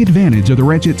just take advantage of the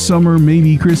Wretched Summer,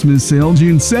 maybe Christmas sale,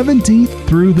 June 17th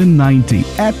through the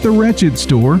 19th at the Wretched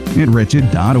store at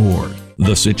wretched.org.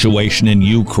 The situation in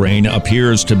Ukraine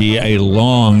appears to be a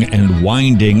long and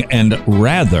winding and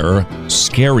rather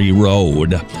scary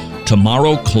road.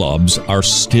 Tomorrow clubs are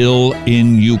still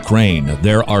in Ukraine.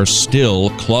 There are still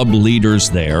club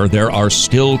leaders there. There are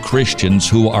still Christians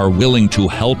who are willing to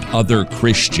help other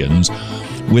Christians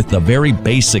with the very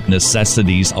basic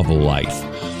necessities of life.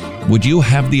 Would you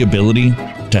have the ability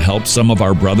to help some of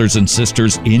our brothers and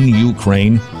sisters in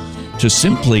Ukraine to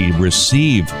simply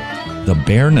receive the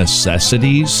bare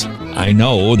necessities? I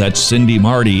know that Cindy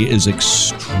Marty is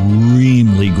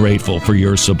extremely grateful for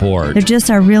your support. There just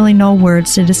are really no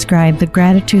words to describe the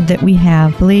gratitude that we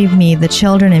have. Believe me, the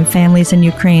children and families in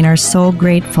Ukraine are so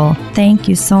grateful. Thank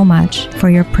you so much for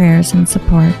your prayers and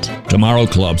support. Tomorrow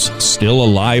Club's still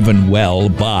alive and well,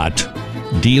 but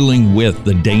dealing with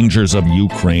the dangers of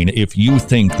Ukraine. If you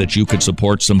think that you could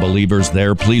support some believers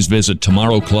there, please visit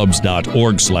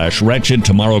tomorrowclubs.org/wretched,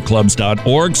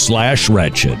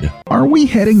 tomorrowclubs.org/wretched. Are we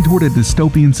heading toward a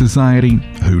dystopian society?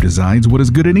 Who decides what is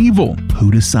good and evil?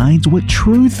 Who decides what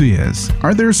truth is?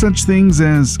 Are there such things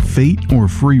as fate or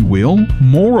free will?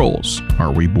 Morals.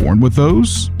 Are we born with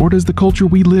those? Or does the culture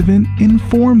we live in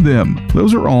inform them?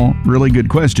 Those are all really good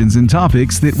questions and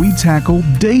topics that we tackle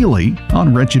daily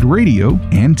on Wretched Radio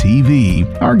and TV.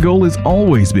 Our goal has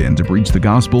always been to preach the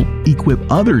gospel, equip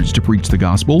others to preach the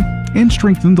gospel, and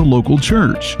strengthen the local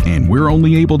church. And we're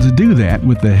only able to do that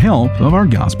with the help of our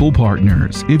gospel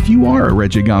partners. If you are a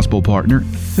Wretched Gospel partner,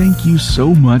 thank you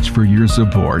so much for your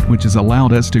support, which has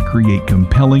allowed us to create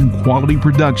compelling, quality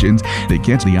productions that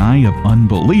catch the eye of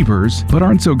unbelievers, but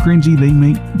aren't so cringy they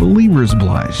make believers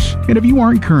blush. And if you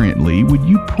aren't currently, would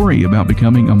you pray about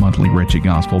becoming a monthly Wretched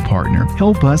Gospel partner?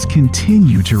 Help us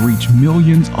continue to reach millions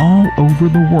all over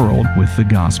the world with the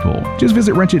gospel. Just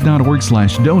visit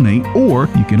wretched.org/donate, or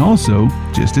you can also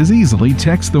just as easily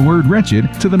text the word wretched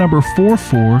to the number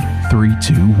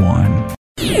 44321.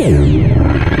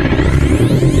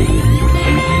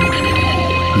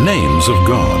 Names of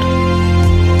God.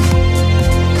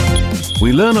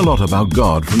 We learn a lot about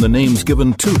God from the names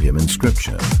given to him in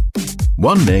Scripture.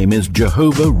 One name is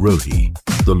Jehovah Rohi.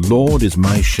 The Lord is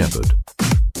my shepherd.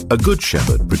 A good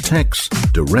shepherd protects,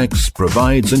 directs,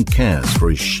 provides, and cares for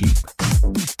his sheep.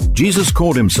 Jesus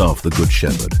called himself the Good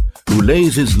Shepherd, who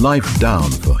lays his life down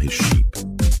for his sheep.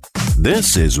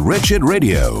 This is Wretched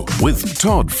Radio with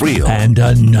Todd Friel. And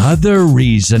another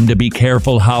reason to be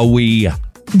careful how we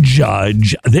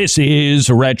judge. This is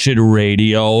Wretched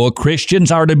Radio.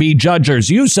 Christians are to be judgers.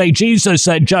 You say Jesus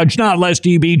said, judge not lest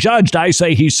ye be judged. I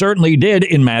say he certainly did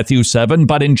in Matthew 7,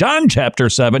 but in John chapter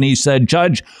 7, he said,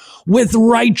 judge with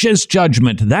righteous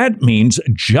judgment. That means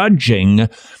judging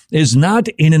is not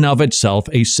in and of itself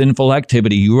a sinful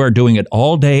activity. You are doing it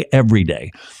all day, every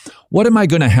day. What am I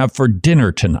going to have for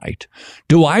dinner tonight?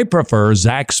 Do I prefer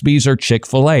Zaxby's or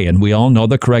Chick-fil-A? And we all know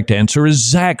the correct answer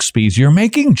is Zaxby's. You're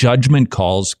making judgment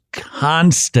calls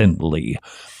constantly.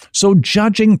 So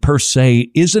judging per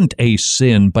se isn't a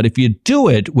sin, but if you do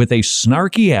it with a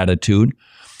snarky attitude,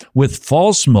 with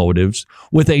false motives,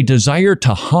 with a desire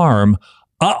to harm,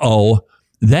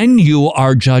 then you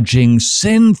are judging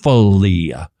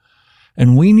sinfully.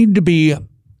 And we need to be,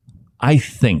 I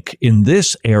think, in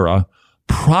this era,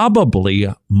 probably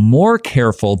more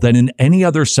careful than in any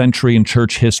other century in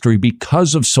church history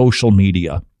because of social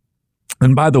media.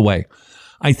 And by the way,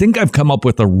 I think I've come up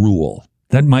with a rule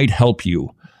that might help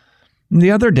you.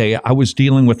 The other day, I was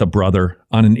dealing with a brother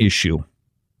on an issue,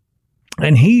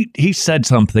 and he said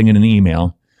something in an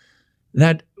email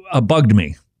that bugged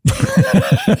me.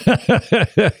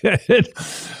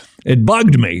 It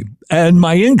bugged me, and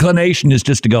my inclination is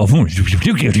just to go,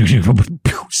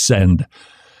 send.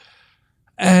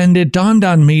 And it dawned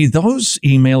on me, those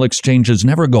email exchanges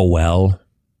never go well.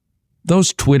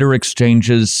 Those Twitter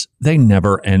exchanges, they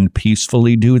never end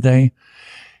peacefully, do they?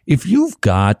 If you've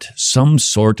got some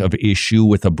sort of issue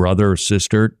with a brother or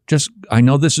sister, I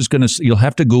know this is you'll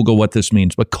have to Google what this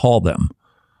means, but call them.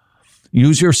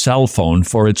 Use your cell phone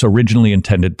for its originally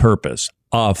intended purpose,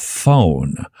 a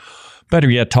phone. Better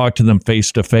yet, talk to them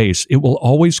face to face. It will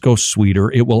always go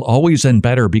sweeter. It will always end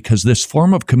better because this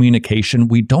form of communication,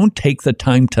 we don't take the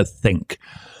time to think.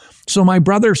 So my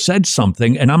brother said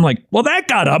something and I'm like, well, that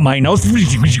got up my nose.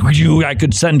 I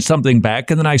could send something back.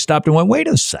 And then I stopped and went, wait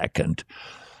a second.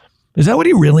 Is that what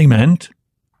he really meant?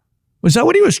 Was that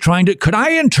what he was trying to? Could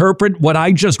I interpret what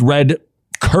I just read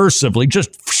cursively,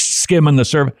 just skimming the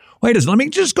surface? Wait a second. Let me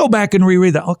just go back and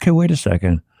reread that. Okay, wait a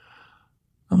second.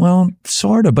 Well,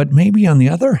 sort of, but maybe on the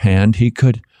other hand, he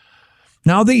could.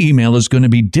 Now the email is going to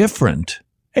be different.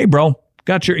 Hey, bro,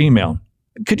 got your email.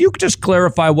 Could you just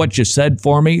clarify what you said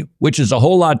for me, which is a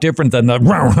whole lot different than the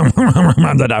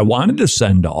that I wanted to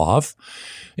send off?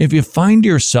 If you find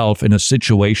yourself in a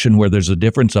situation where there's a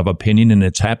difference of opinion and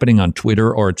it's happening on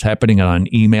Twitter or it's happening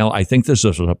on email, I think this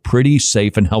is a pretty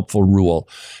safe and helpful rule.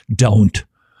 Don't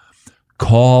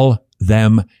call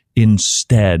them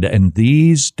instead. And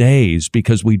these days,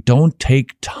 because we don't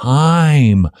take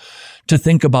time to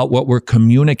think about what we're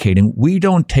communicating, we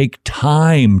don't take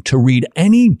time to read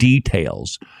any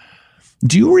details.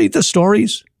 Do you read the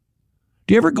stories?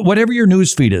 Do you ever, whatever your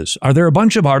news feed is, are there a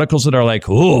bunch of articles that are like,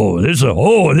 this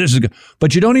is good,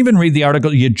 but you don't even read the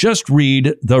article. You just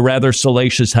read the rather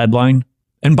salacious headline.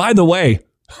 And by the way,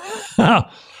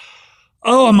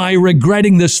 am I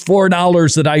regretting this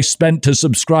 $4 that I spent to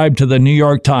subscribe to the New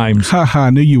York Times?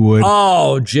 Haha, knew you would.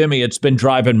 Oh, Jimmy, it's been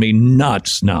driving me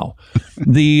nuts now.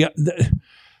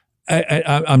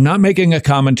 I'm not making a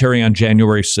commentary on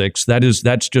January 6th.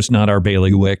 That's just not our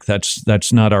bailiwick.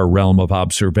 That's not our realm of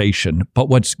observation. But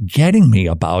what's getting me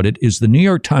about it is the New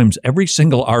York Times, every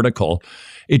single article,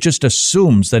 it just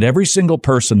assumes that every single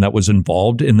person that was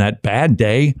involved in that bad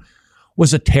day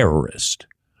was a terrorist.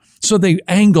 So they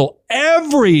angle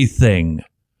everything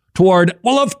toward,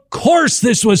 well, of course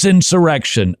this was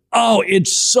insurrection. Oh,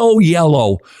 it's so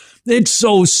yellow. It's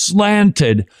so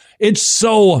slanted. It's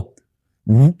so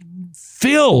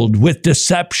filled with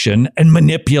deception and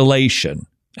manipulation.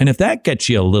 And if that gets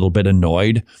you a little bit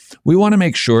annoyed, we want to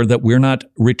make sure that we're not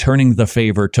returning the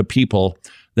favor to people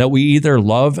that we either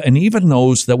love and even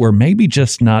those that we're maybe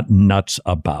just not nuts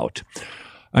about.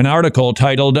 An article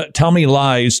titled, Tell Me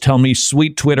Lies, Tell Me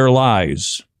Sweet Twitter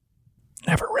Lies.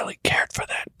 Never really cared for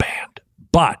that band.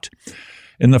 But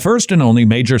in the first and only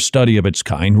major study of its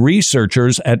kind,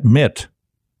 researchers at MIT,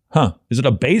 is it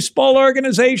a baseball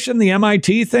organization, the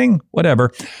MIT thing?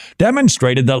 Whatever.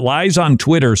 Demonstrated that lies on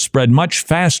Twitter spread much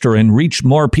faster and reach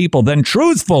more people than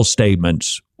truthful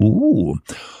statements. Ooh.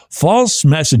 False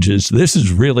messages, this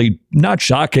is really not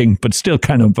shocking, but still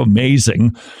kind of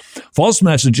amazing. False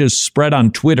messages spread on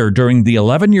Twitter during the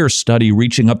 11-year study,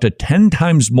 reaching up to 10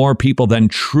 times more people than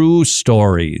true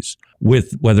stories.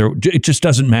 With whether it just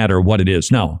doesn't matter what it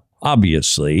is. Now,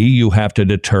 obviously, you have to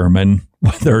determine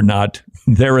whether or not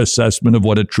their assessment of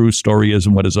what a true story is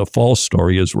and what is a false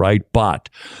story is right. But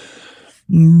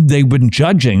they've been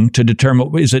judging to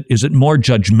determine, is it more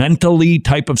judgmentally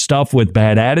type of stuff with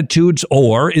bad attitudes,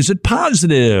 or is it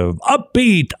positive,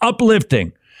 upbeat,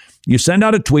 uplifting? You send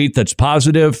out a tweet that's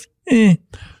positive,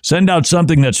 Send out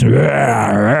something that's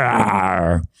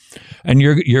and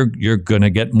you're going to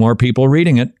get more people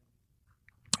reading it.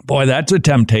 Boy, that's a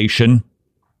temptation.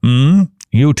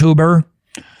 YouTuber.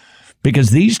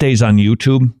 Because these days on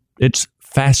YouTube, it's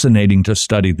fascinating to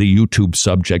study the YouTube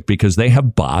subject because they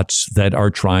have bots that are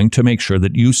trying to make sure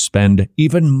that you spend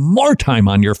even more time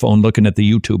on your phone looking at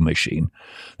the YouTube machine.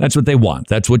 That's what they want.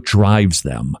 That's what drives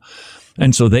them.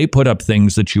 And so they put up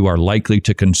things that you are likely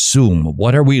to consume.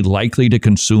 What are we likely to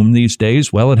consume these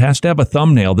days? Well, it has to have a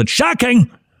thumbnail that's shocking.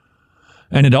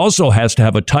 And it also has to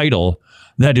have a title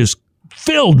that is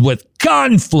filled with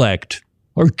conflict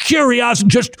or curiosity.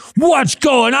 Just what's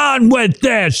going on with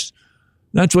this?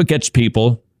 That's what gets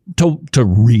people to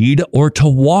read or to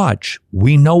watch.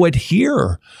 We know it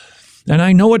here. And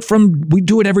I know it we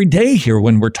do it every day here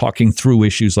when we're talking through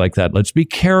issues like that. Let's be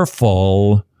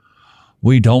careful.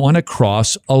 We don't want to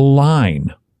cross a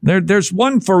line. There's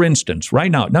one, for instance,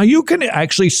 right now. Now, you can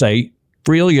actually say,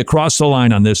 freely, you cross the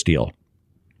line on this deal.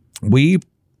 We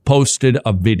posted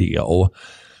a video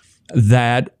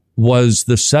that was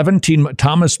the 17,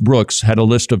 Thomas Brooks had a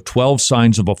list of 12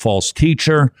 signs of a false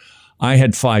teacher. I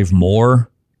had 5 more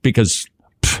because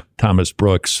Thomas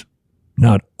Brooks,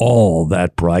 not all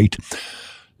that bright.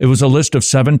 It was a list of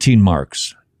 17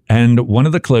 marks. And one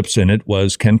of the clips in it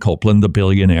was Ken Copeland, the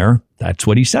billionaire. That's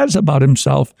what he says about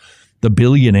himself. The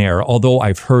billionaire, although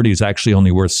I've heard he's actually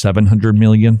only worth $700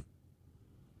 million.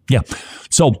 Yeah.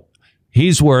 So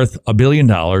he's worth $1 billion.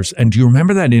 And do you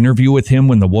remember that interview with him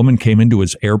when the woman came into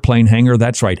his airplane hangar?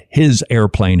 That's right, his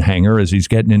airplane hangar as he's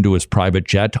getting into his private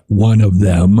jet, one of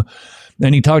them.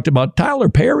 And he talked about Tyler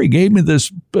Perry gave me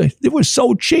this. It was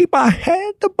so cheap, I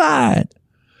had to buy it.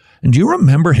 And do you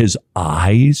remember his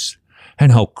eyes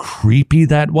and how creepy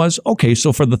that was? Okay,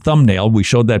 so for the thumbnail, we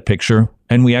showed that picture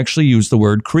and we actually used the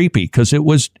word creepy because it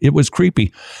was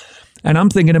creepy. And I'm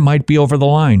thinking it might be over the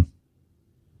line.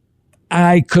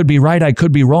 I could be right, I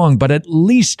could be wrong, but at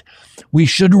least we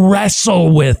should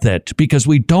wrestle with it because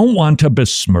we don't want to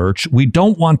besmirch, we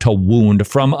don't want to wound.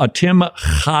 From a Tim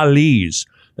Chaliz.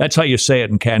 That's how you say it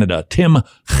in Canada, Tim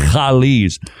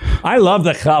Chaliz. I love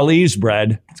the Chaliz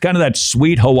bread. It's kind of that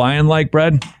sweet Hawaiian-like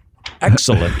bread.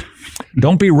 Excellent.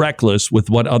 Don't be reckless with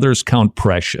what others count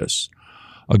precious.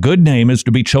 A good name is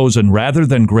to be chosen rather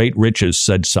than great riches,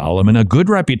 said Solomon. A good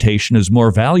reputation is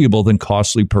more valuable than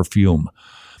costly perfume.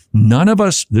 None of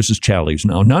us, this is Chaliz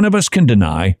now, none of us can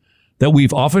deny that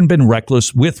we've often been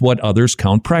reckless with what others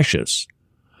count precious.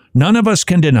 None of us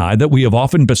can deny that we have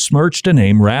often besmirched a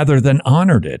name rather than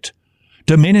honored it,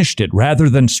 diminished it rather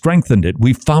than strengthened it.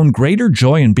 We've found greater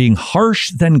joy in being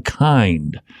harsh than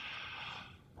kind.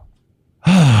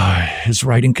 His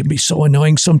writing can be so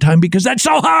annoying sometimes because that's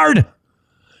so hard.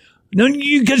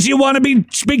 Because you want to be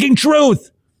speaking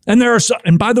truth. And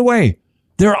and by the way,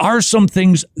 there are some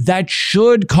things that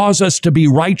should cause us to be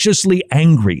righteously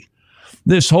angry.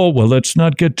 This whole, well, let's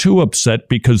not get too upset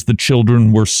because the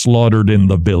children were slaughtered in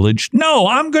the village. No,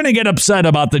 I'm going to get upset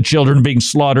about the children being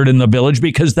slaughtered in the village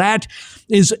because that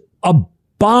is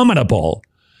abominable.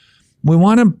 We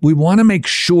want to make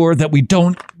sure that we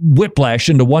don't whiplash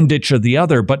into one ditch or the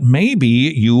other, but maybe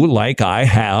you, like I,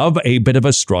 have a bit of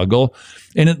a struggle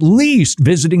in at least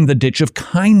visiting the ditch of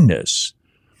kindness.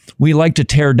 We like to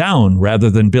tear down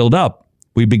rather than build up.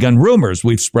 We've begun rumors.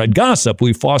 We've spread gossip.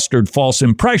 We've fostered false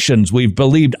impressions. We've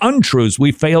believed untruths.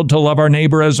 We failed to love our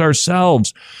neighbor as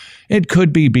ourselves. It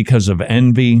could be because of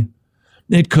envy.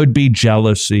 It could be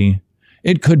jealousy.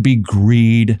 It could be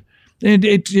greed.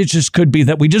 It just could be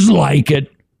that we just like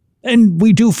it. And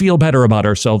we do feel better about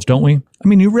ourselves, don't we? I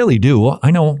mean, you really do.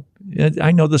 I know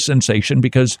the sensation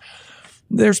because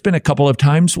there's been a couple of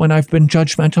times when I've been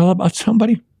judgmental about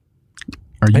somebody.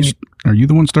 Are you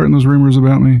the one starting those rumors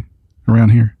about me around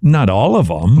here? Not all of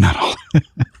them. Not all.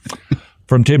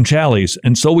 From Tim Chaliz.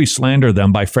 And so we slander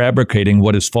them by fabricating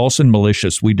what is false and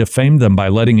malicious. We defame them by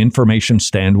letting information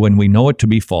stand when we know it to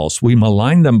be false. We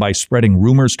malign them by spreading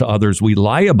rumors to others. We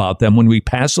lie about them when we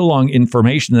pass along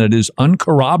information that is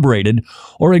uncorroborated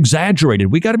or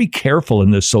exaggerated. We got to be careful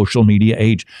in this social media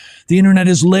age. The internet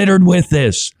is littered with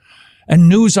this. And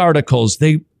news articles,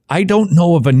 I don't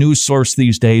know of a news source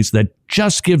these days that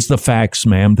just gives the facts,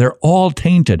 ma'am. They're all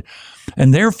tainted.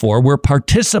 And therefore, we're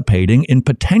participating in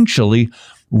potentially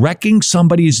wrecking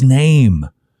somebody's name.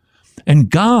 And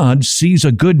God sees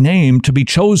a good name to be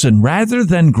chosen rather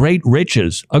than great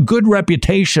riches, a good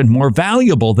reputation more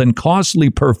valuable than costly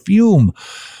perfume.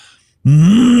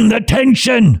 The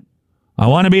tension. I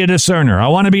want to be a discerner. I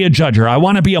want to be a judger. I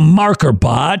want to be a marker,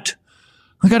 but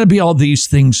I got to be all these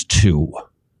things too.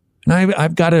 And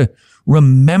I've got to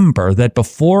remember that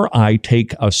before I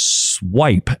take a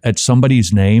swipe at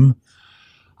somebody's name,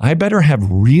 I better have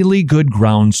really good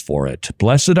grounds for it.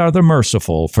 Blessed are the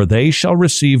merciful, for they shall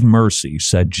receive mercy,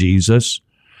 said Jesus.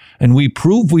 And we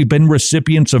prove we've been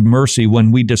recipients of mercy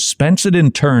when we dispense it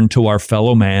in turn to our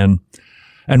fellow man.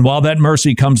 And while that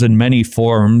mercy comes in many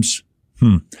forms,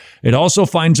 it also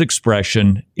finds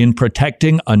expression in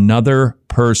protecting another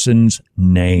person's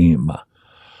name.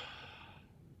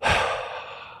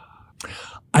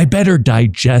 I better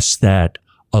digest that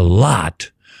a lot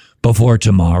before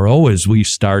tomorrow as we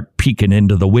start peeking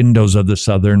into the windows of the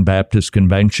Southern Baptist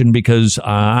Convention, because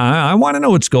I want to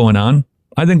know what's going on.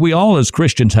 I think we all as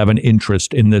Christians have an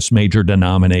interest in this major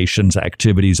denomination's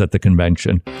activities at the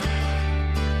convention.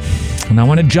 And I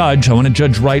want to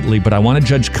judge rightly, but I want to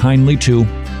judge kindly too,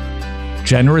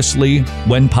 generously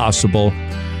when possible,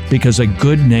 because a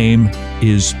good name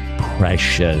is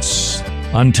precious.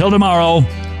 Until tomorrow,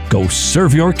 go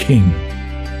serve your King.